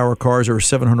 horsepower cars, or is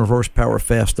 700 horsepower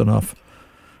fast enough?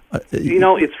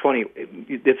 It's funny.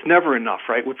 It's never enough,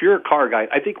 right? If you're a car guy,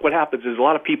 I think what happens is a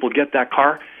lot of people get that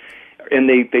car and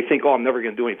they think, I'm never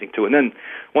going to do anything to it. And then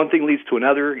one thing leads to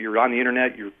another. You're on the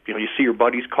internet. You see your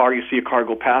buddy's car. You see a car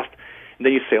go past, and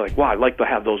then you say, wow, I'd like to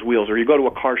have those wheels. Or you go to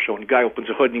a car show, and the guy opens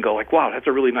a hood, and you go, wow, that's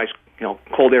a really nice,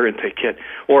 cold air intake kit.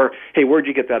 Or, hey, where'd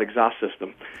you get that exhaust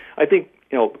system? I think,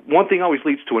 one thing always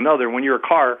leads to another. When you're a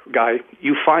car guy,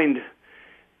 you find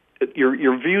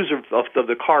your views of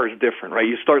the car is different, right?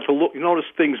 You start to notice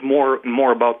things more and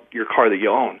more about your car that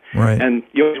you own. Right. And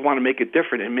you always want to make it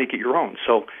different and make it your own.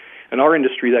 So in our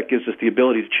industry, that gives us the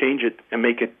ability to change it and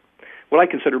make it what I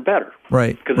consider better.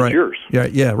 Right. Because it's yours.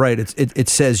 Yeah, right. It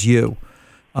says you.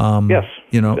 Yes,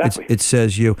 exactly. It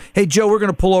says you. Hey, Joe, we're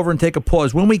going to pull over and take a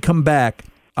pause. When we come back,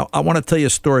 I want to tell you a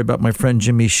story about my friend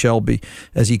Jimmy Shelby,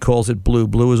 as he calls it, Blue.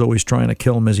 Blue is always trying to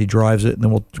kill him as he drives it, and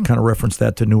then we'll kind of reference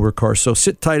that to newer cars. So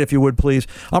sit tight if you would, please.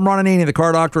 I'm Ron Ananian, the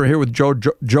car doctor, here with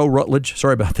Joe Rutledge.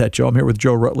 Sorry about that, Joe. I'm here with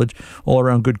Joe Rutledge,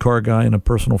 all-around good car guy and a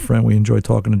personal friend. We enjoy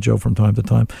talking to Joe from time to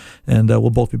time, and we'll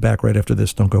both be back right after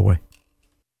this. Don't go away.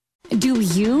 Do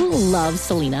you love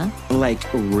Selena? Like,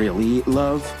 really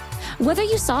love? Whether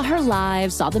you saw her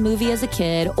live, saw the movie as a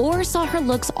kid, or saw her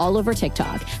looks all over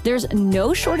TikTok, there's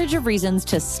no shortage of reasons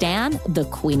to stan the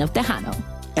Queen of Tejano.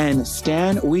 And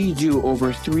Stan, we do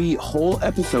over 3 whole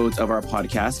episodes of our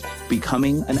podcast,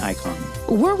 Becoming an Icon.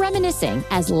 We're reminiscing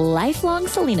as lifelong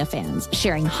Selena fans,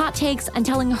 sharing hot takes and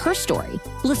telling her story.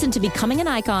 Listen to Becoming an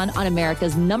Icon on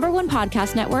America's #1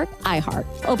 podcast network, iHeart.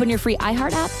 Open your free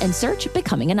iHeart app and search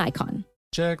Becoming an Icon.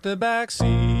 Check the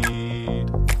backseat.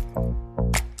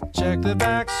 Check the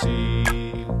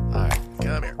backseat. All right,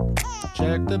 come here.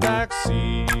 Check the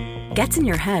backseat. Gets in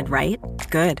your head, right?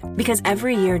 Good. Because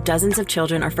every year, dozens of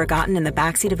children are forgotten in the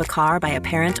backseat of a car by a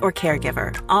parent or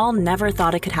caregiver. All never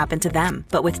thought it could happen to them.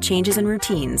 But with changes in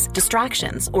routines,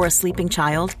 distractions, or a sleeping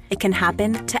child, it can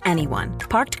happen to anyone.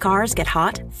 Parked cars get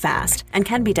hot, fast, and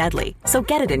can be deadly. So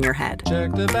get it in your head.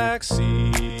 Check the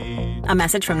backseat. A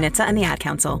message from NHTSA and the Ad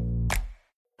Council.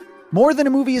 More Than a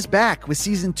Movie is back with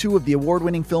season 2 of the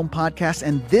award-winning film podcast,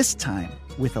 and this time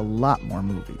with a lot more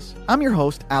movies. I'm your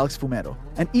host, Alex Fumero,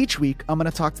 and each week I'm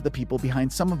going to talk to the people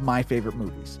behind some of my favorite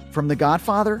movies. From The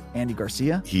Godfather, Andy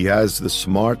Garcia. He has the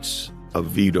smarts of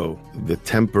Vito, the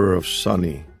temper of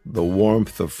Sonny, the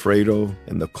warmth of Fredo,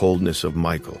 and the coldness of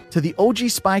Michael. To the OG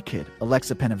Spy Kid,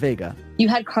 Alexa Penavega. You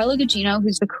had Carla Gugino,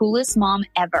 who's the coolest mom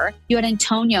ever. You had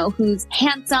Antonio, who's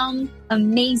handsome,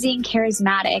 amazing,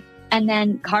 charismatic. And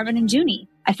then Carmen and Junie.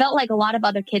 I felt like a lot of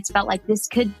other kids felt like this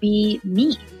could be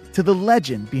me. To the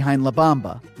legend behind La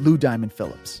Bamba, Lou Diamond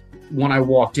Phillips. When I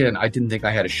walked in, I didn't think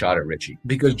I had a shot at Richie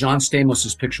because John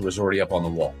Stamos' picture was already up on the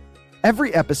wall.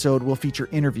 Every episode will feature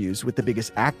interviews with the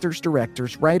biggest actors,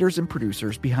 directors, writers, and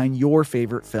producers behind your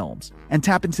favorite films and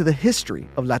tap into the history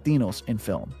of Latinos in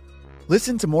film.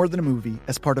 Listen to More Than a Movie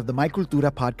as part of the My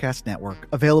Cultura podcast network,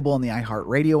 available on the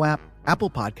iHeartRadio app,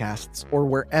 Apple Podcasts, or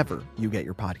wherever you get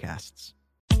your podcasts.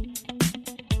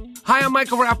 Hi, I'm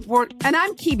Michael Rappaport. And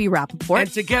I'm Kibi Rappaport.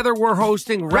 And together we're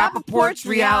hosting Rappaport's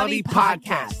Reality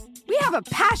Podcast. We have a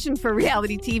passion for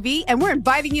reality TV, and we're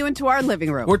inviting you into our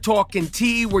living room. We're talking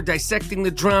tea, we're dissecting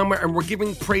the drama, and we're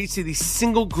giving praise to the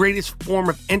single greatest form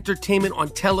of entertainment on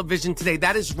television today.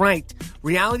 That is right.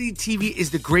 Reality TV is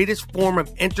the greatest form of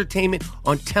entertainment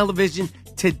on television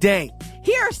today.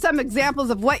 Here are some examples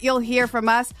of what you'll hear from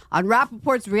us on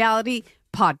Rappaport's Reality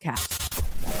Podcast.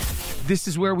 This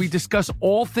is where we discuss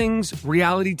all things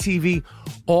reality TV,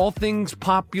 all things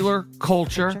popular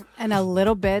culture. And a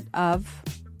little bit of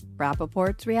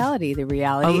Rappaport's reality, the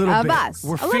reality of us.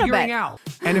 We're figuring out.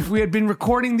 And if we had been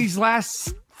recording these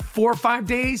last 4 or 5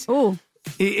 days,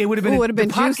 it would have been, the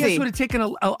podcast juicy. Would have taken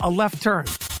a left turn.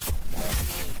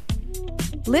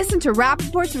 Listen to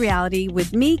Rappaport's Reality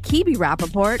with me, Kibi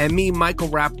Rappaport. And me, Michael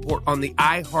Rappaport, on the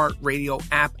iHeartRadio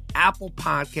app, Apple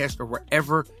Podcast, or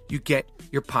wherever you get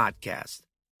your podcast.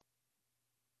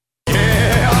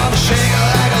 Yeah, I'm shaking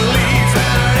like a leaf,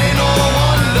 and it ain't no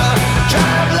wonder.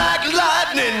 Drive like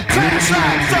lightning, crash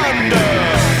like thunder.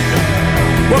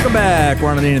 Welcome back.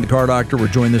 Ron Ananian, the car doctor. We're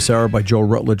joined this hour by Joe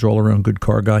Rutledge, all-around good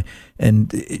car guy.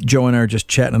 And Joe and I are just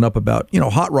chatting it up about,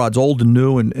 hot rods, old and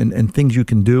new, and things you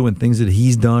can do and things that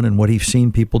he's done and what he's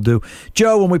seen people do.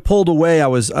 Joe, when we pulled away, I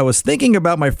was thinking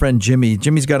about my friend Jimmy.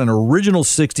 Jimmy's got an original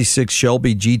 66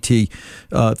 Shelby GT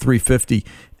 350.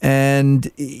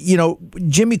 And,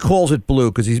 Jimmy calls it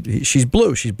blue because she's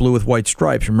blue. She's blue with white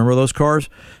stripes. Remember those cars?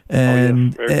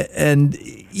 And,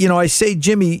 I say,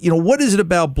 Jimmy, what is it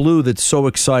about blue that's so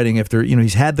exciting after,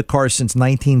 he's had the car since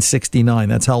 1969.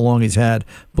 That's how long he's had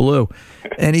blue.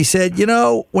 And he said,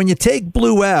 when you take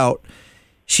blue out,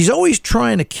 she's always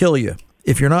trying to kill you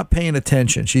if you're not paying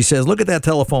attention. She says, look at that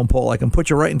telephone pole. I can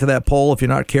put you right into that pole if you're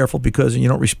not careful because you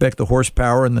don't respect the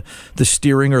horsepower and the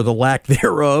steering or the lack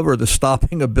thereof or the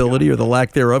stopping ability or the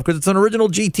lack thereof because it's an original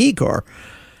GT car.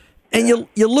 And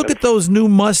you look at those new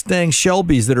Mustang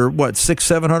Shelbys that are,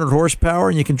 600-700 horsepower,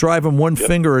 and you can drive them one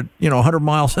finger at 100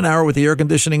 miles an hour with the air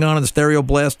conditioning on and the stereo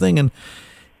blasting. And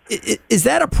is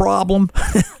that a problem?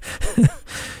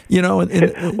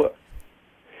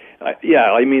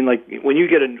 Yeah, I mean, like when you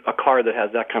get a car that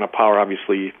has that kind of power,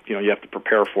 obviously, you have to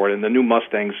prepare for it. And the new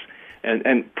Mustangs,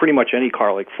 and pretty much any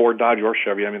car like Ford, Dodge, or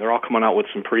Chevy, I mean, they're all coming out with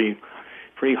some pretty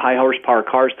high horsepower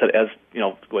cars as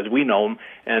we know them,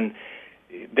 and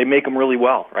they make them really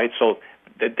well, right? So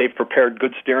they've prepared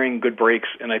good steering, good brakes,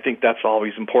 and I think that's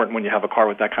always important when you have a car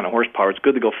with that kind of horsepower. It's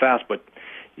good to go fast, but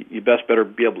you better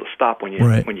be able to stop when you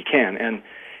can. And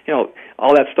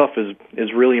all that stuff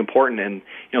is really important. And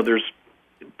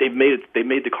they've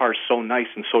made the cars so nice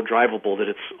and so drivable that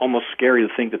it's almost scary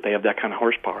to think that they have that kind of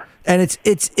horsepower. And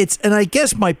it's and I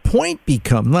guess my point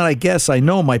becomes, my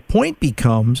point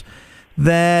becomes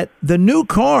that the new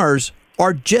cars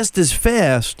are just as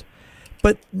fast,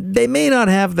 but they may not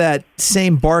have that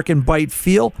same bark and bite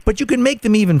feel, but you can make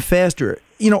them even faster.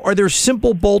 Are there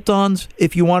simple bolt-ons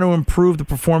if you want to improve the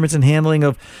performance and handling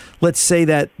of, let's say,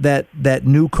 that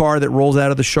new car that rolls out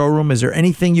of the showroom? Is there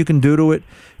anything you can do to it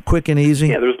quick and easy?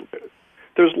 Yeah,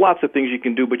 there's lots of things you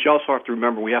can do, but you also have to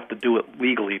remember we have to do it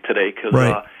legally today because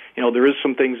there is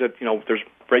some things that there's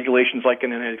regulations like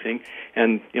in anything,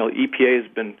 and EPA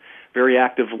has been very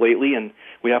active lately, and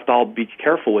we have to all be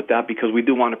careful with that because we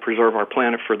do want to preserve our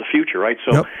planet for the future, right?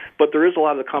 So, But there is a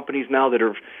lot of the companies now that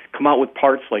have come out with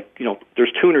parts like,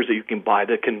 there's tuners that you can buy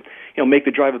that can, make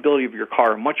the drivability of your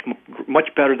car much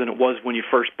better than it was when you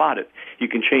first bought it. You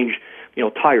can change,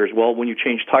 tires. Well, when you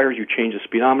change tires, you change the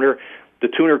speedometer. The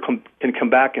tuner can come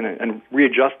back and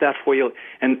readjust that for you,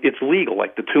 and it's legal.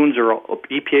 Like the tunes are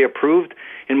EPA approved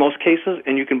in most cases,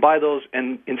 and you can buy those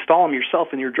and install them yourself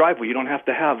in your driveway. You don't have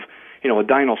to have a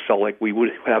dyno cell like we would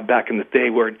have back in the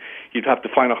day where you'd have to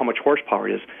find out how much horsepower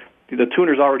it is. The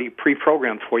tuner's already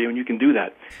pre-programmed for you, and you can do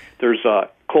that. There's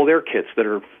cold air kits that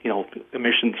are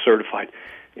emission certified.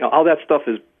 All that stuff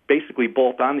is basically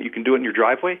bolt-on that you can do it in your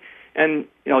driveway. And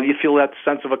you feel that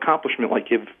sense of accomplishment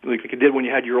like you did when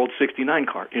you had your old '69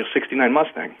 car, '69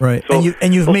 Mustang. Right, so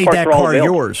and you've made that car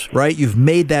yours, right? You've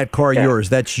made that car yours.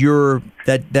 That's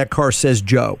that car says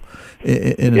Joe,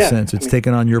 in a sense. It's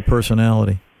taken on your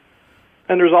personality.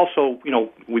 And there's also,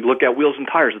 we look at wheels and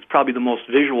tires. It's probably the most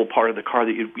visual part of the car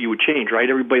that you would change, right?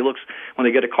 Everybody looks, when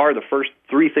they get a car, the first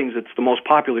three things that's the most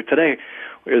popular today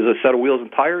is a set of wheels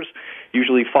and tires,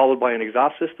 usually followed by an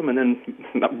exhaust system, and then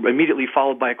immediately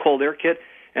followed by a cold air kit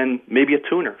and maybe a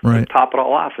tuner to top it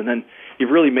all off. And then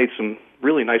you've really made some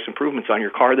really nice improvements on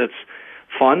your car that's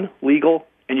fun, legal,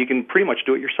 and you can pretty much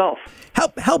do it yourself.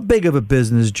 How big of a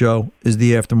business, Joe, is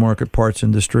the aftermarket parts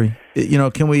industry?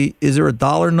 Is there a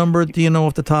dollar number, do you know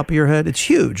off the top of your head? It's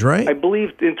huge, right? I believe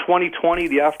in 2020,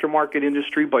 the aftermarket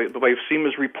industry, by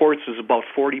SEMA's reports, is about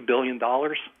 $40 billion.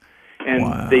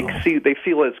 And they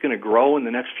feel that it's going to grow in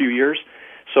the next few years.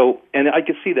 So, and I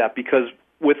can see that because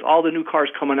with all the new cars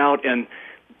coming out and,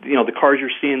 the cars you're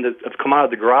seeing that have come out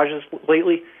of the garages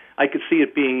lately, I could see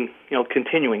it being,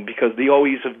 continuing because the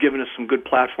OEs have given us some good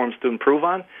platforms to improve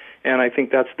on, and I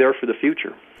think that's there for the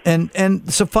future.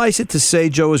 And suffice it to say,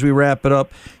 Joe, as we wrap it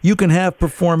up, you can have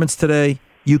performance today,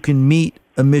 you can meet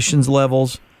emissions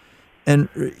levels, and,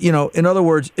 in other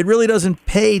words, it really doesn't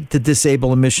pay to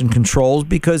disable emission controls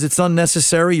because it's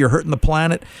unnecessary, you're hurting the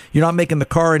planet, you're not making the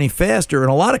car any faster. In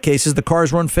a lot of cases, the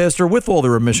cars run faster with all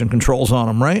their emission controls on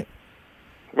them, right?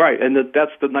 Right, and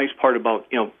that's the nice part about,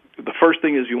 the first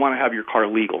thing is you want to have your car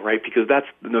legal, right? Because that's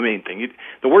the main thing.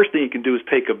 The worst thing you can do is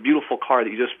take a beautiful car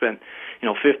that you just spent,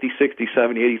 $50, $60,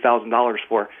 $70, $80,000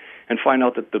 for, and find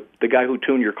out that the guy who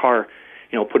tuned your car,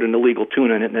 put an illegal tune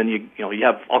in it, and then you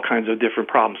have all kinds of different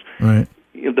problems. Right.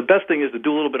 The best thing is to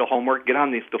do a little bit of homework, get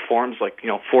on the forums like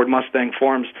Ford Mustang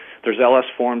forums. There's LS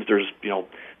forums. There's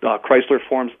Chrysler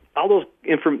forums. All those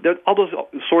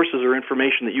sources or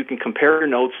information that you can compare your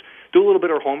notes. Do a little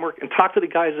bit of homework and talk to the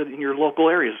guys in your local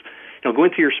areas. Go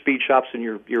into your speed shops and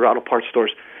your auto parts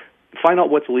stores. Find out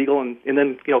what's legal, and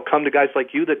then come to guys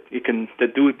like you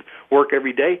that do work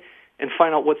every day, and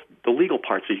find out what's the legal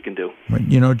parts that you can do.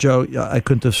 Joe, I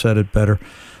couldn't have said it better.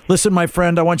 Listen, my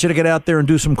friend, I want you to get out there and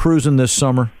do some cruising this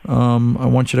summer. I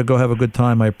want you to go have a good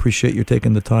time. I appreciate you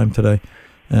taking the time today.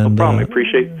 And, no problem. I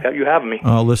appreciate you having me.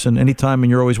 Listen, anytime, and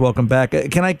you're always welcome back.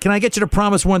 Can I get you to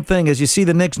promise one thing as you see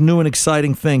the next new and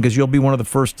exciting thing, because you'll be one of the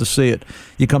first to see it.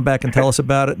 You come back and tell us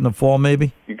about it in the fall,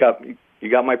 maybe? You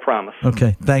got my promise.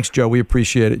 Okay. Thanks, Joe. We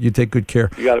appreciate it. You take good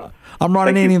care. You got it. I'm Ron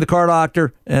Ananian, the Car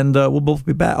Doctor, and we'll both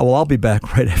be back. Well, I'll be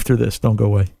back right after this. Don't go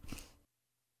away.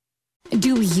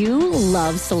 Do you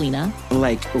love Selena?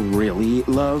 Like, really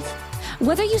love?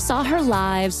 Whether you saw her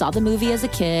live, saw the movie as a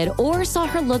kid, or saw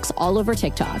her looks all over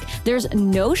TikTok, there's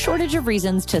no shortage of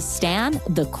reasons to stan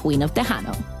the Queen of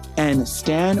Tejano. And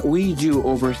Stan, we do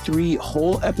over 3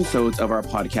 whole episodes of our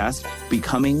podcast,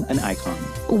 Becoming an Icon.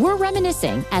 We're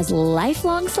reminiscing as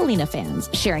lifelong Selena fans,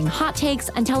 sharing hot takes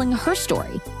and telling her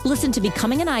story. Listen to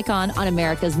Becoming an Icon on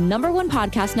America's #1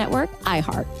 podcast network,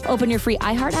 iHeart. Open your free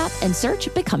iHeart app and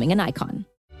search Becoming an Icon.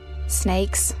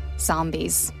 Snakes,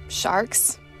 zombies,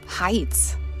 sharks,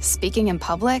 heights, speaking in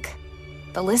public.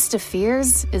 The list of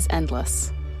fears is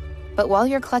endless. But while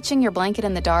you're clutching your blanket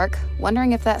in the dark,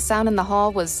 wondering if that sound in the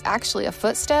hall was actually a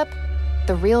footstep,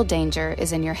 the real danger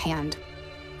is in your hand,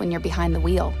 when you're behind the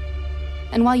wheel.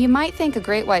 And while you might think a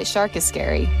great white shark is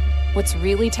scary, what's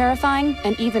really terrifying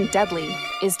and even deadly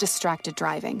is distracted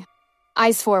driving.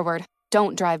 Eyes forward,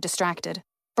 don't drive distracted.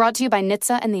 Brought to you by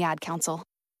NHTSA and the Ad Council.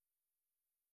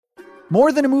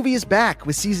 More Than a Movie is back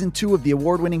with Season 2 of the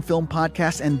award-winning film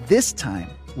podcast, and this time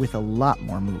with a lot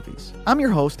more movies. I'm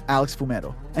your host, Alex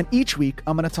Fumero, and each week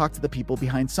I'm going to talk to the people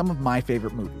behind some of my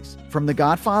favorite movies. From The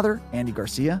Godfather, Andy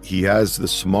Garcia. He has the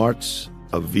smarts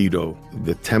of Vito,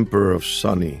 the temper of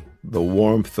Sonny, the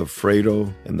warmth of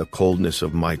Fredo, and the coldness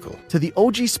of Michael. To the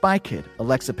OG Spy Kid,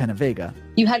 Alexa Penavega.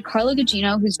 You had Carla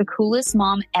Gugino, who's the coolest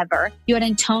mom ever. You had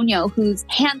Antonio, who's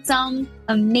handsome,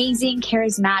 amazing,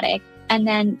 charismatic. And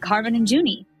then Carmen and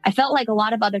Junie. I felt like a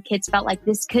lot of other kids felt like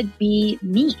this could be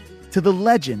me. To the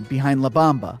legend behind La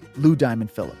Bamba, Lou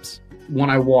Diamond Phillips. When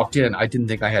I walked in, I didn't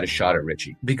think I had a shot at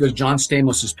Richie because John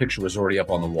Stamos' picture was already up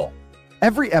on the wall.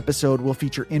 Every episode will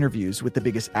feature interviews with the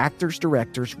biggest actors,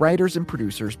 directors, writers, and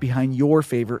producers behind your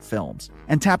favorite films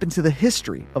and tap into the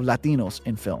history of Latinos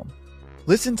in film.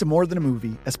 Listen to More Than a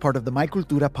Movie as part of the My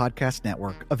Cultura Podcast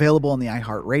Network, available on the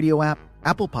iHeartRadio app,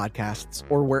 Apple Podcasts,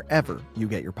 or wherever you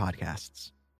get your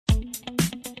podcasts.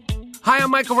 Hi,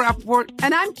 I'm Michael Rappaport.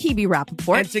 And I'm Kibi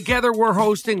Rappaport. And together we're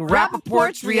hosting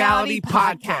Rappaport's Reality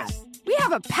Podcast. We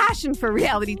have a passion for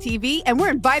reality TV, and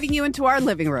we're inviting you into our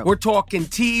living room. We're talking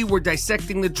tea, we're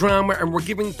dissecting the drama, and we're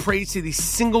giving praise to the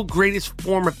single greatest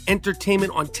form of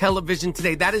entertainment on television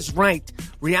today. That is right.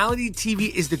 Reality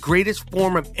TV is the greatest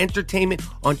form of entertainment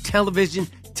on television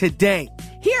today.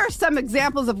 Here are some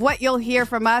examples of what you'll hear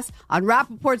from us on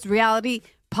Rappaport's Reality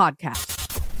Podcast.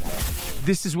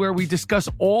 This is where we discuss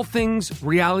all things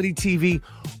reality TV,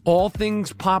 all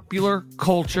things popular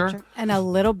culture. And a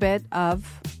little bit of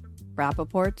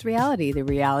Rappaport's reality, the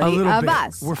reality of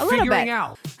us. We're figuring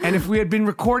out. And if we had been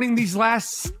recording these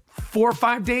last 4 or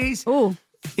 5 days,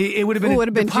 it would have been,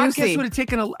 the podcast juicy. would have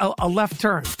taken a left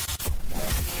turn.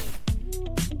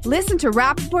 Listen to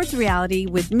Rappaport's Reality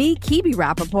with me, Kibi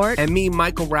Rappaport. And me,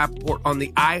 Michael Rappaport, on the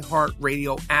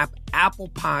iHeartRadio app, Apple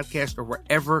Podcast, or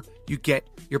wherever you get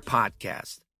your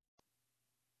podcast.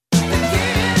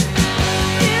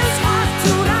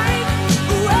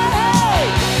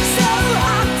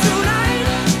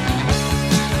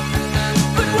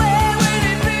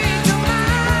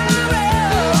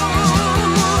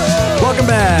 Welcome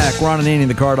back. Ron and Annie,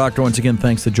 the Car Doctor. Once again,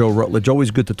 thanks to Joe Rutledge.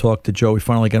 Always good to talk to Joe. We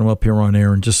finally got him up here on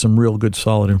air and just some real good,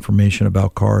 solid information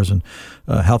about cars and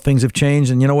how things have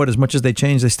changed. And you know what? As much as they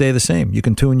change, they stay the same. You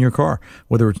can tune your car,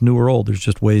 whether it's new or old. There's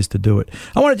just ways to do it.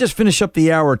 I want to just finish up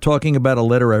the hour talking about a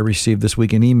letter I received this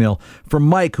week, an email from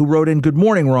Mike, who wrote in, "Good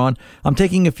morning, Ron. I'm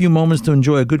taking a few moments to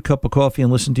enjoy a good cup of coffee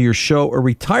and listen to your show. A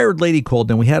retired lady called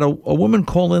in. We had a woman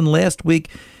call in last week,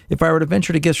 if I were to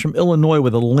venture to guess, from Illinois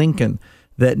with a Lincoln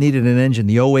that needed an engine,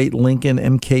 the 08 Lincoln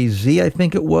MKZ, I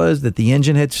think it was, that the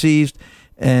engine had seized,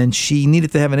 and she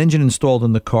needed to have an engine installed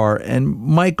in the car. And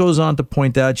Mike goes on to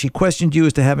point out, she questioned you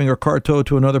as to having her car towed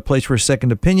to another place for a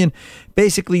second opinion.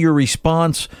 Basically, your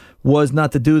response was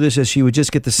not to do this, as she would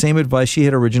just get the same advice she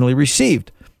had originally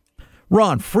received.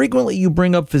 Ron, frequently you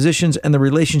bring up physicians and the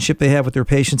relationship they have with their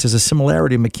patients as a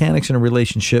similarity of mechanics in a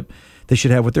relationship they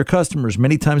should have with their customers.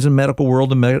 Many times in the medical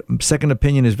world, a second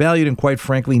opinion is valued and quite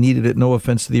frankly needed at no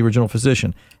offense to the original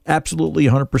physician. Absolutely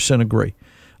 100% agree.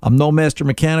 I'm no master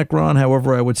mechanic, Ron.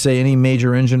 However, I would say any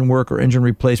major engine work or engine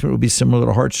replacement would be similar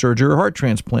to heart surgery or heart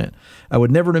transplant. I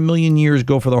would never in a million years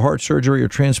go for the heart surgery or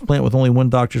transplant with only one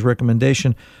doctor's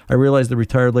recommendation. I realized the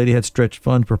retired lady had stretched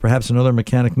funds, but perhaps another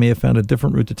mechanic may have found a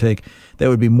different route to take that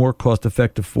would be more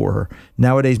cost-effective for her.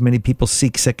 Nowadays, many people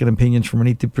seek second opinions for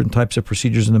many different types of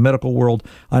procedures in the medical world.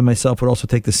 I myself would also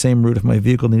take the same route if my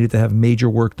vehicle needed to have major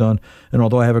work done. And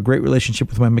although I have a great relationship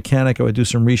with my mechanic, I would do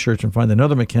some research and find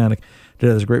another mechanic that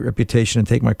has a great reputation and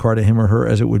take my car to him or her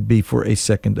as it would be for a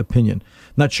second opinion.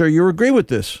 Not sure you agree with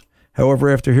this. However,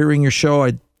 after hearing your show,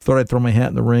 I thought I'd throw my hat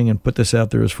in the ring and put this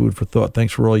out there as food for thought.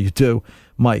 Thanks for all you do,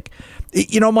 Mike.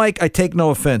 You know, Mike, I take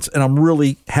no offense, and I'm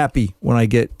really happy when I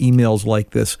get emails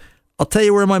like this. I'll tell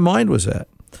you where my mind was at.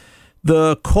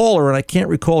 The caller, and I can't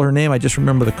recall her name, I just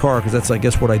remember the car, because that's, I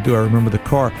guess, what I do. I remember the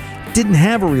car. Didn't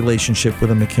have a relationship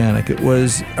with a mechanic. It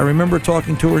was, I remember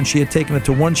talking to her, and she had taken it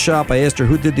to one shop. I asked her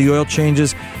who did the oil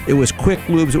changes. It was Quick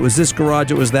Lubes. It was this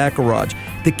garage. It was that garage.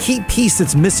 The key piece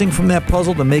that's missing from that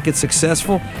puzzle to make it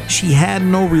successful, she had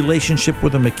no relationship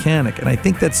with a mechanic. And I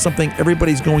think that's something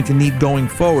everybody's going to need going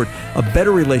forward, a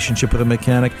better relationship with a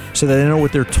mechanic so that they know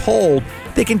what they're told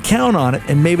they can count on it,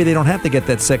 and maybe they don't have to get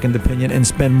that second opinion and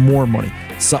spend more money.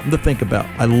 Something to think about.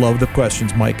 I love the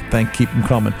questions, Mike. Keep them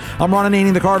coming. I'm Ron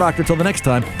Ananian, the Car Doctor. Till the next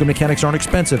time, good mechanics aren't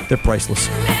expensive. They're priceless.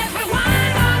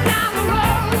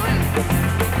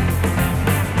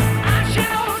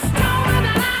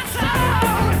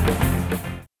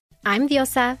 I'm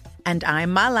Diosa. And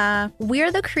I'm Mala.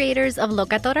 We're the creators of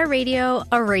Locatora Radio,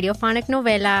 a radiophonic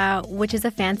novela, which is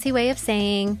a fancy way of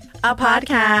saying a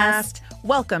podcast.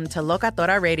 Welcome to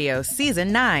Locatora Radio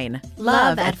Season 9.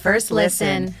 Love at First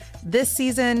Listen. This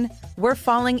season, we're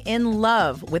falling in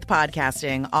love with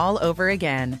podcasting all over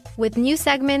again. With new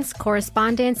segments,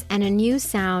 correspondence, and a new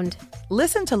sound.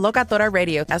 Listen to Locatora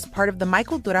Radio as part of the My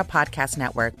Cultura Podcast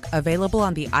Network, available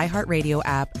on the iHeartRadio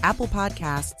app, Apple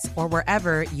Podcasts, or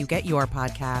wherever you get your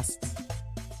podcasts.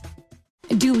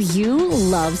 Do you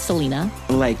love Selena?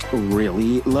 Like,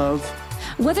 really love?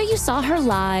 Whether you saw her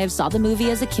live, saw the movie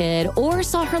as a kid, or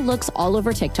saw her looks all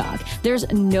over TikTok, there's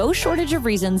no shortage of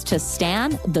reasons to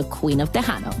stan the Queen of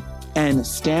Tejano. And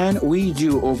Stan, we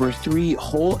do over 3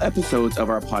 whole episodes of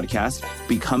our podcast,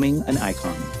 Becoming an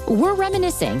Icon. We're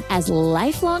reminiscing as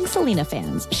lifelong Selena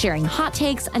fans, sharing hot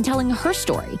takes and telling her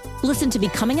story. Listen to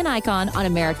Becoming an Icon on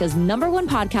America's #1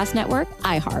 podcast network,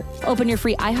 iHeart. Open your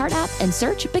free iHeart app and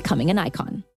search Becoming an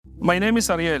Icon. My name is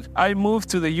Ariel. I moved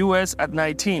to the U.S. at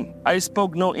 19. I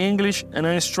spoke no English and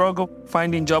I struggled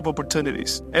finding job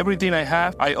opportunities. Everything I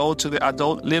have, I owe to the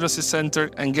Adult Literacy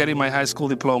Center and getting my high school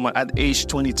diploma at age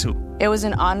 22. It was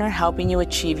an honor helping you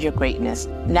achieve your greatness.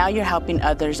 Now you're helping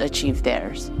others achieve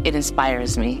theirs. It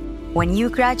inspires me. When you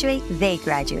graduate, they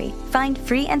graduate. Find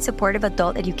free and supportive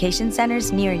adult education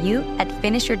centers near you at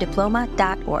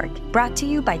finishyourdiploma.org. Brought to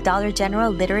you by Dollar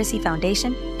General Literacy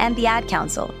Foundation and the Ad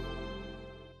Council.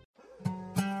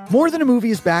 More Than a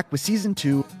Movie is back with Season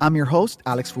 2. I'm your host,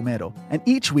 Alex Fumero, and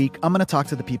each week I'm going to talk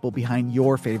to the people behind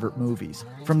your favorite movies.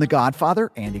 From The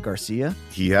Godfather, Andy Garcia.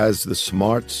 He has the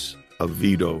smarts of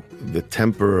Vito, the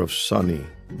temper of Sonny,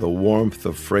 the warmth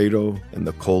of Fredo, and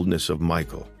the coldness of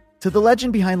Michael. To the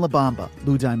legend behind La Bamba,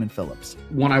 Lou Diamond Phillips.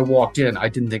 When I walked in, I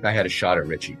didn't think I had a shot at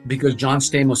Richie because John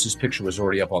Stamos' picture was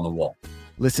already up on the wall.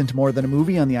 Listen to More Than a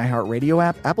Movie on the iHeartRadio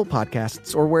app, Apple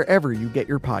Podcasts, or wherever you get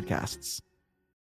your podcasts.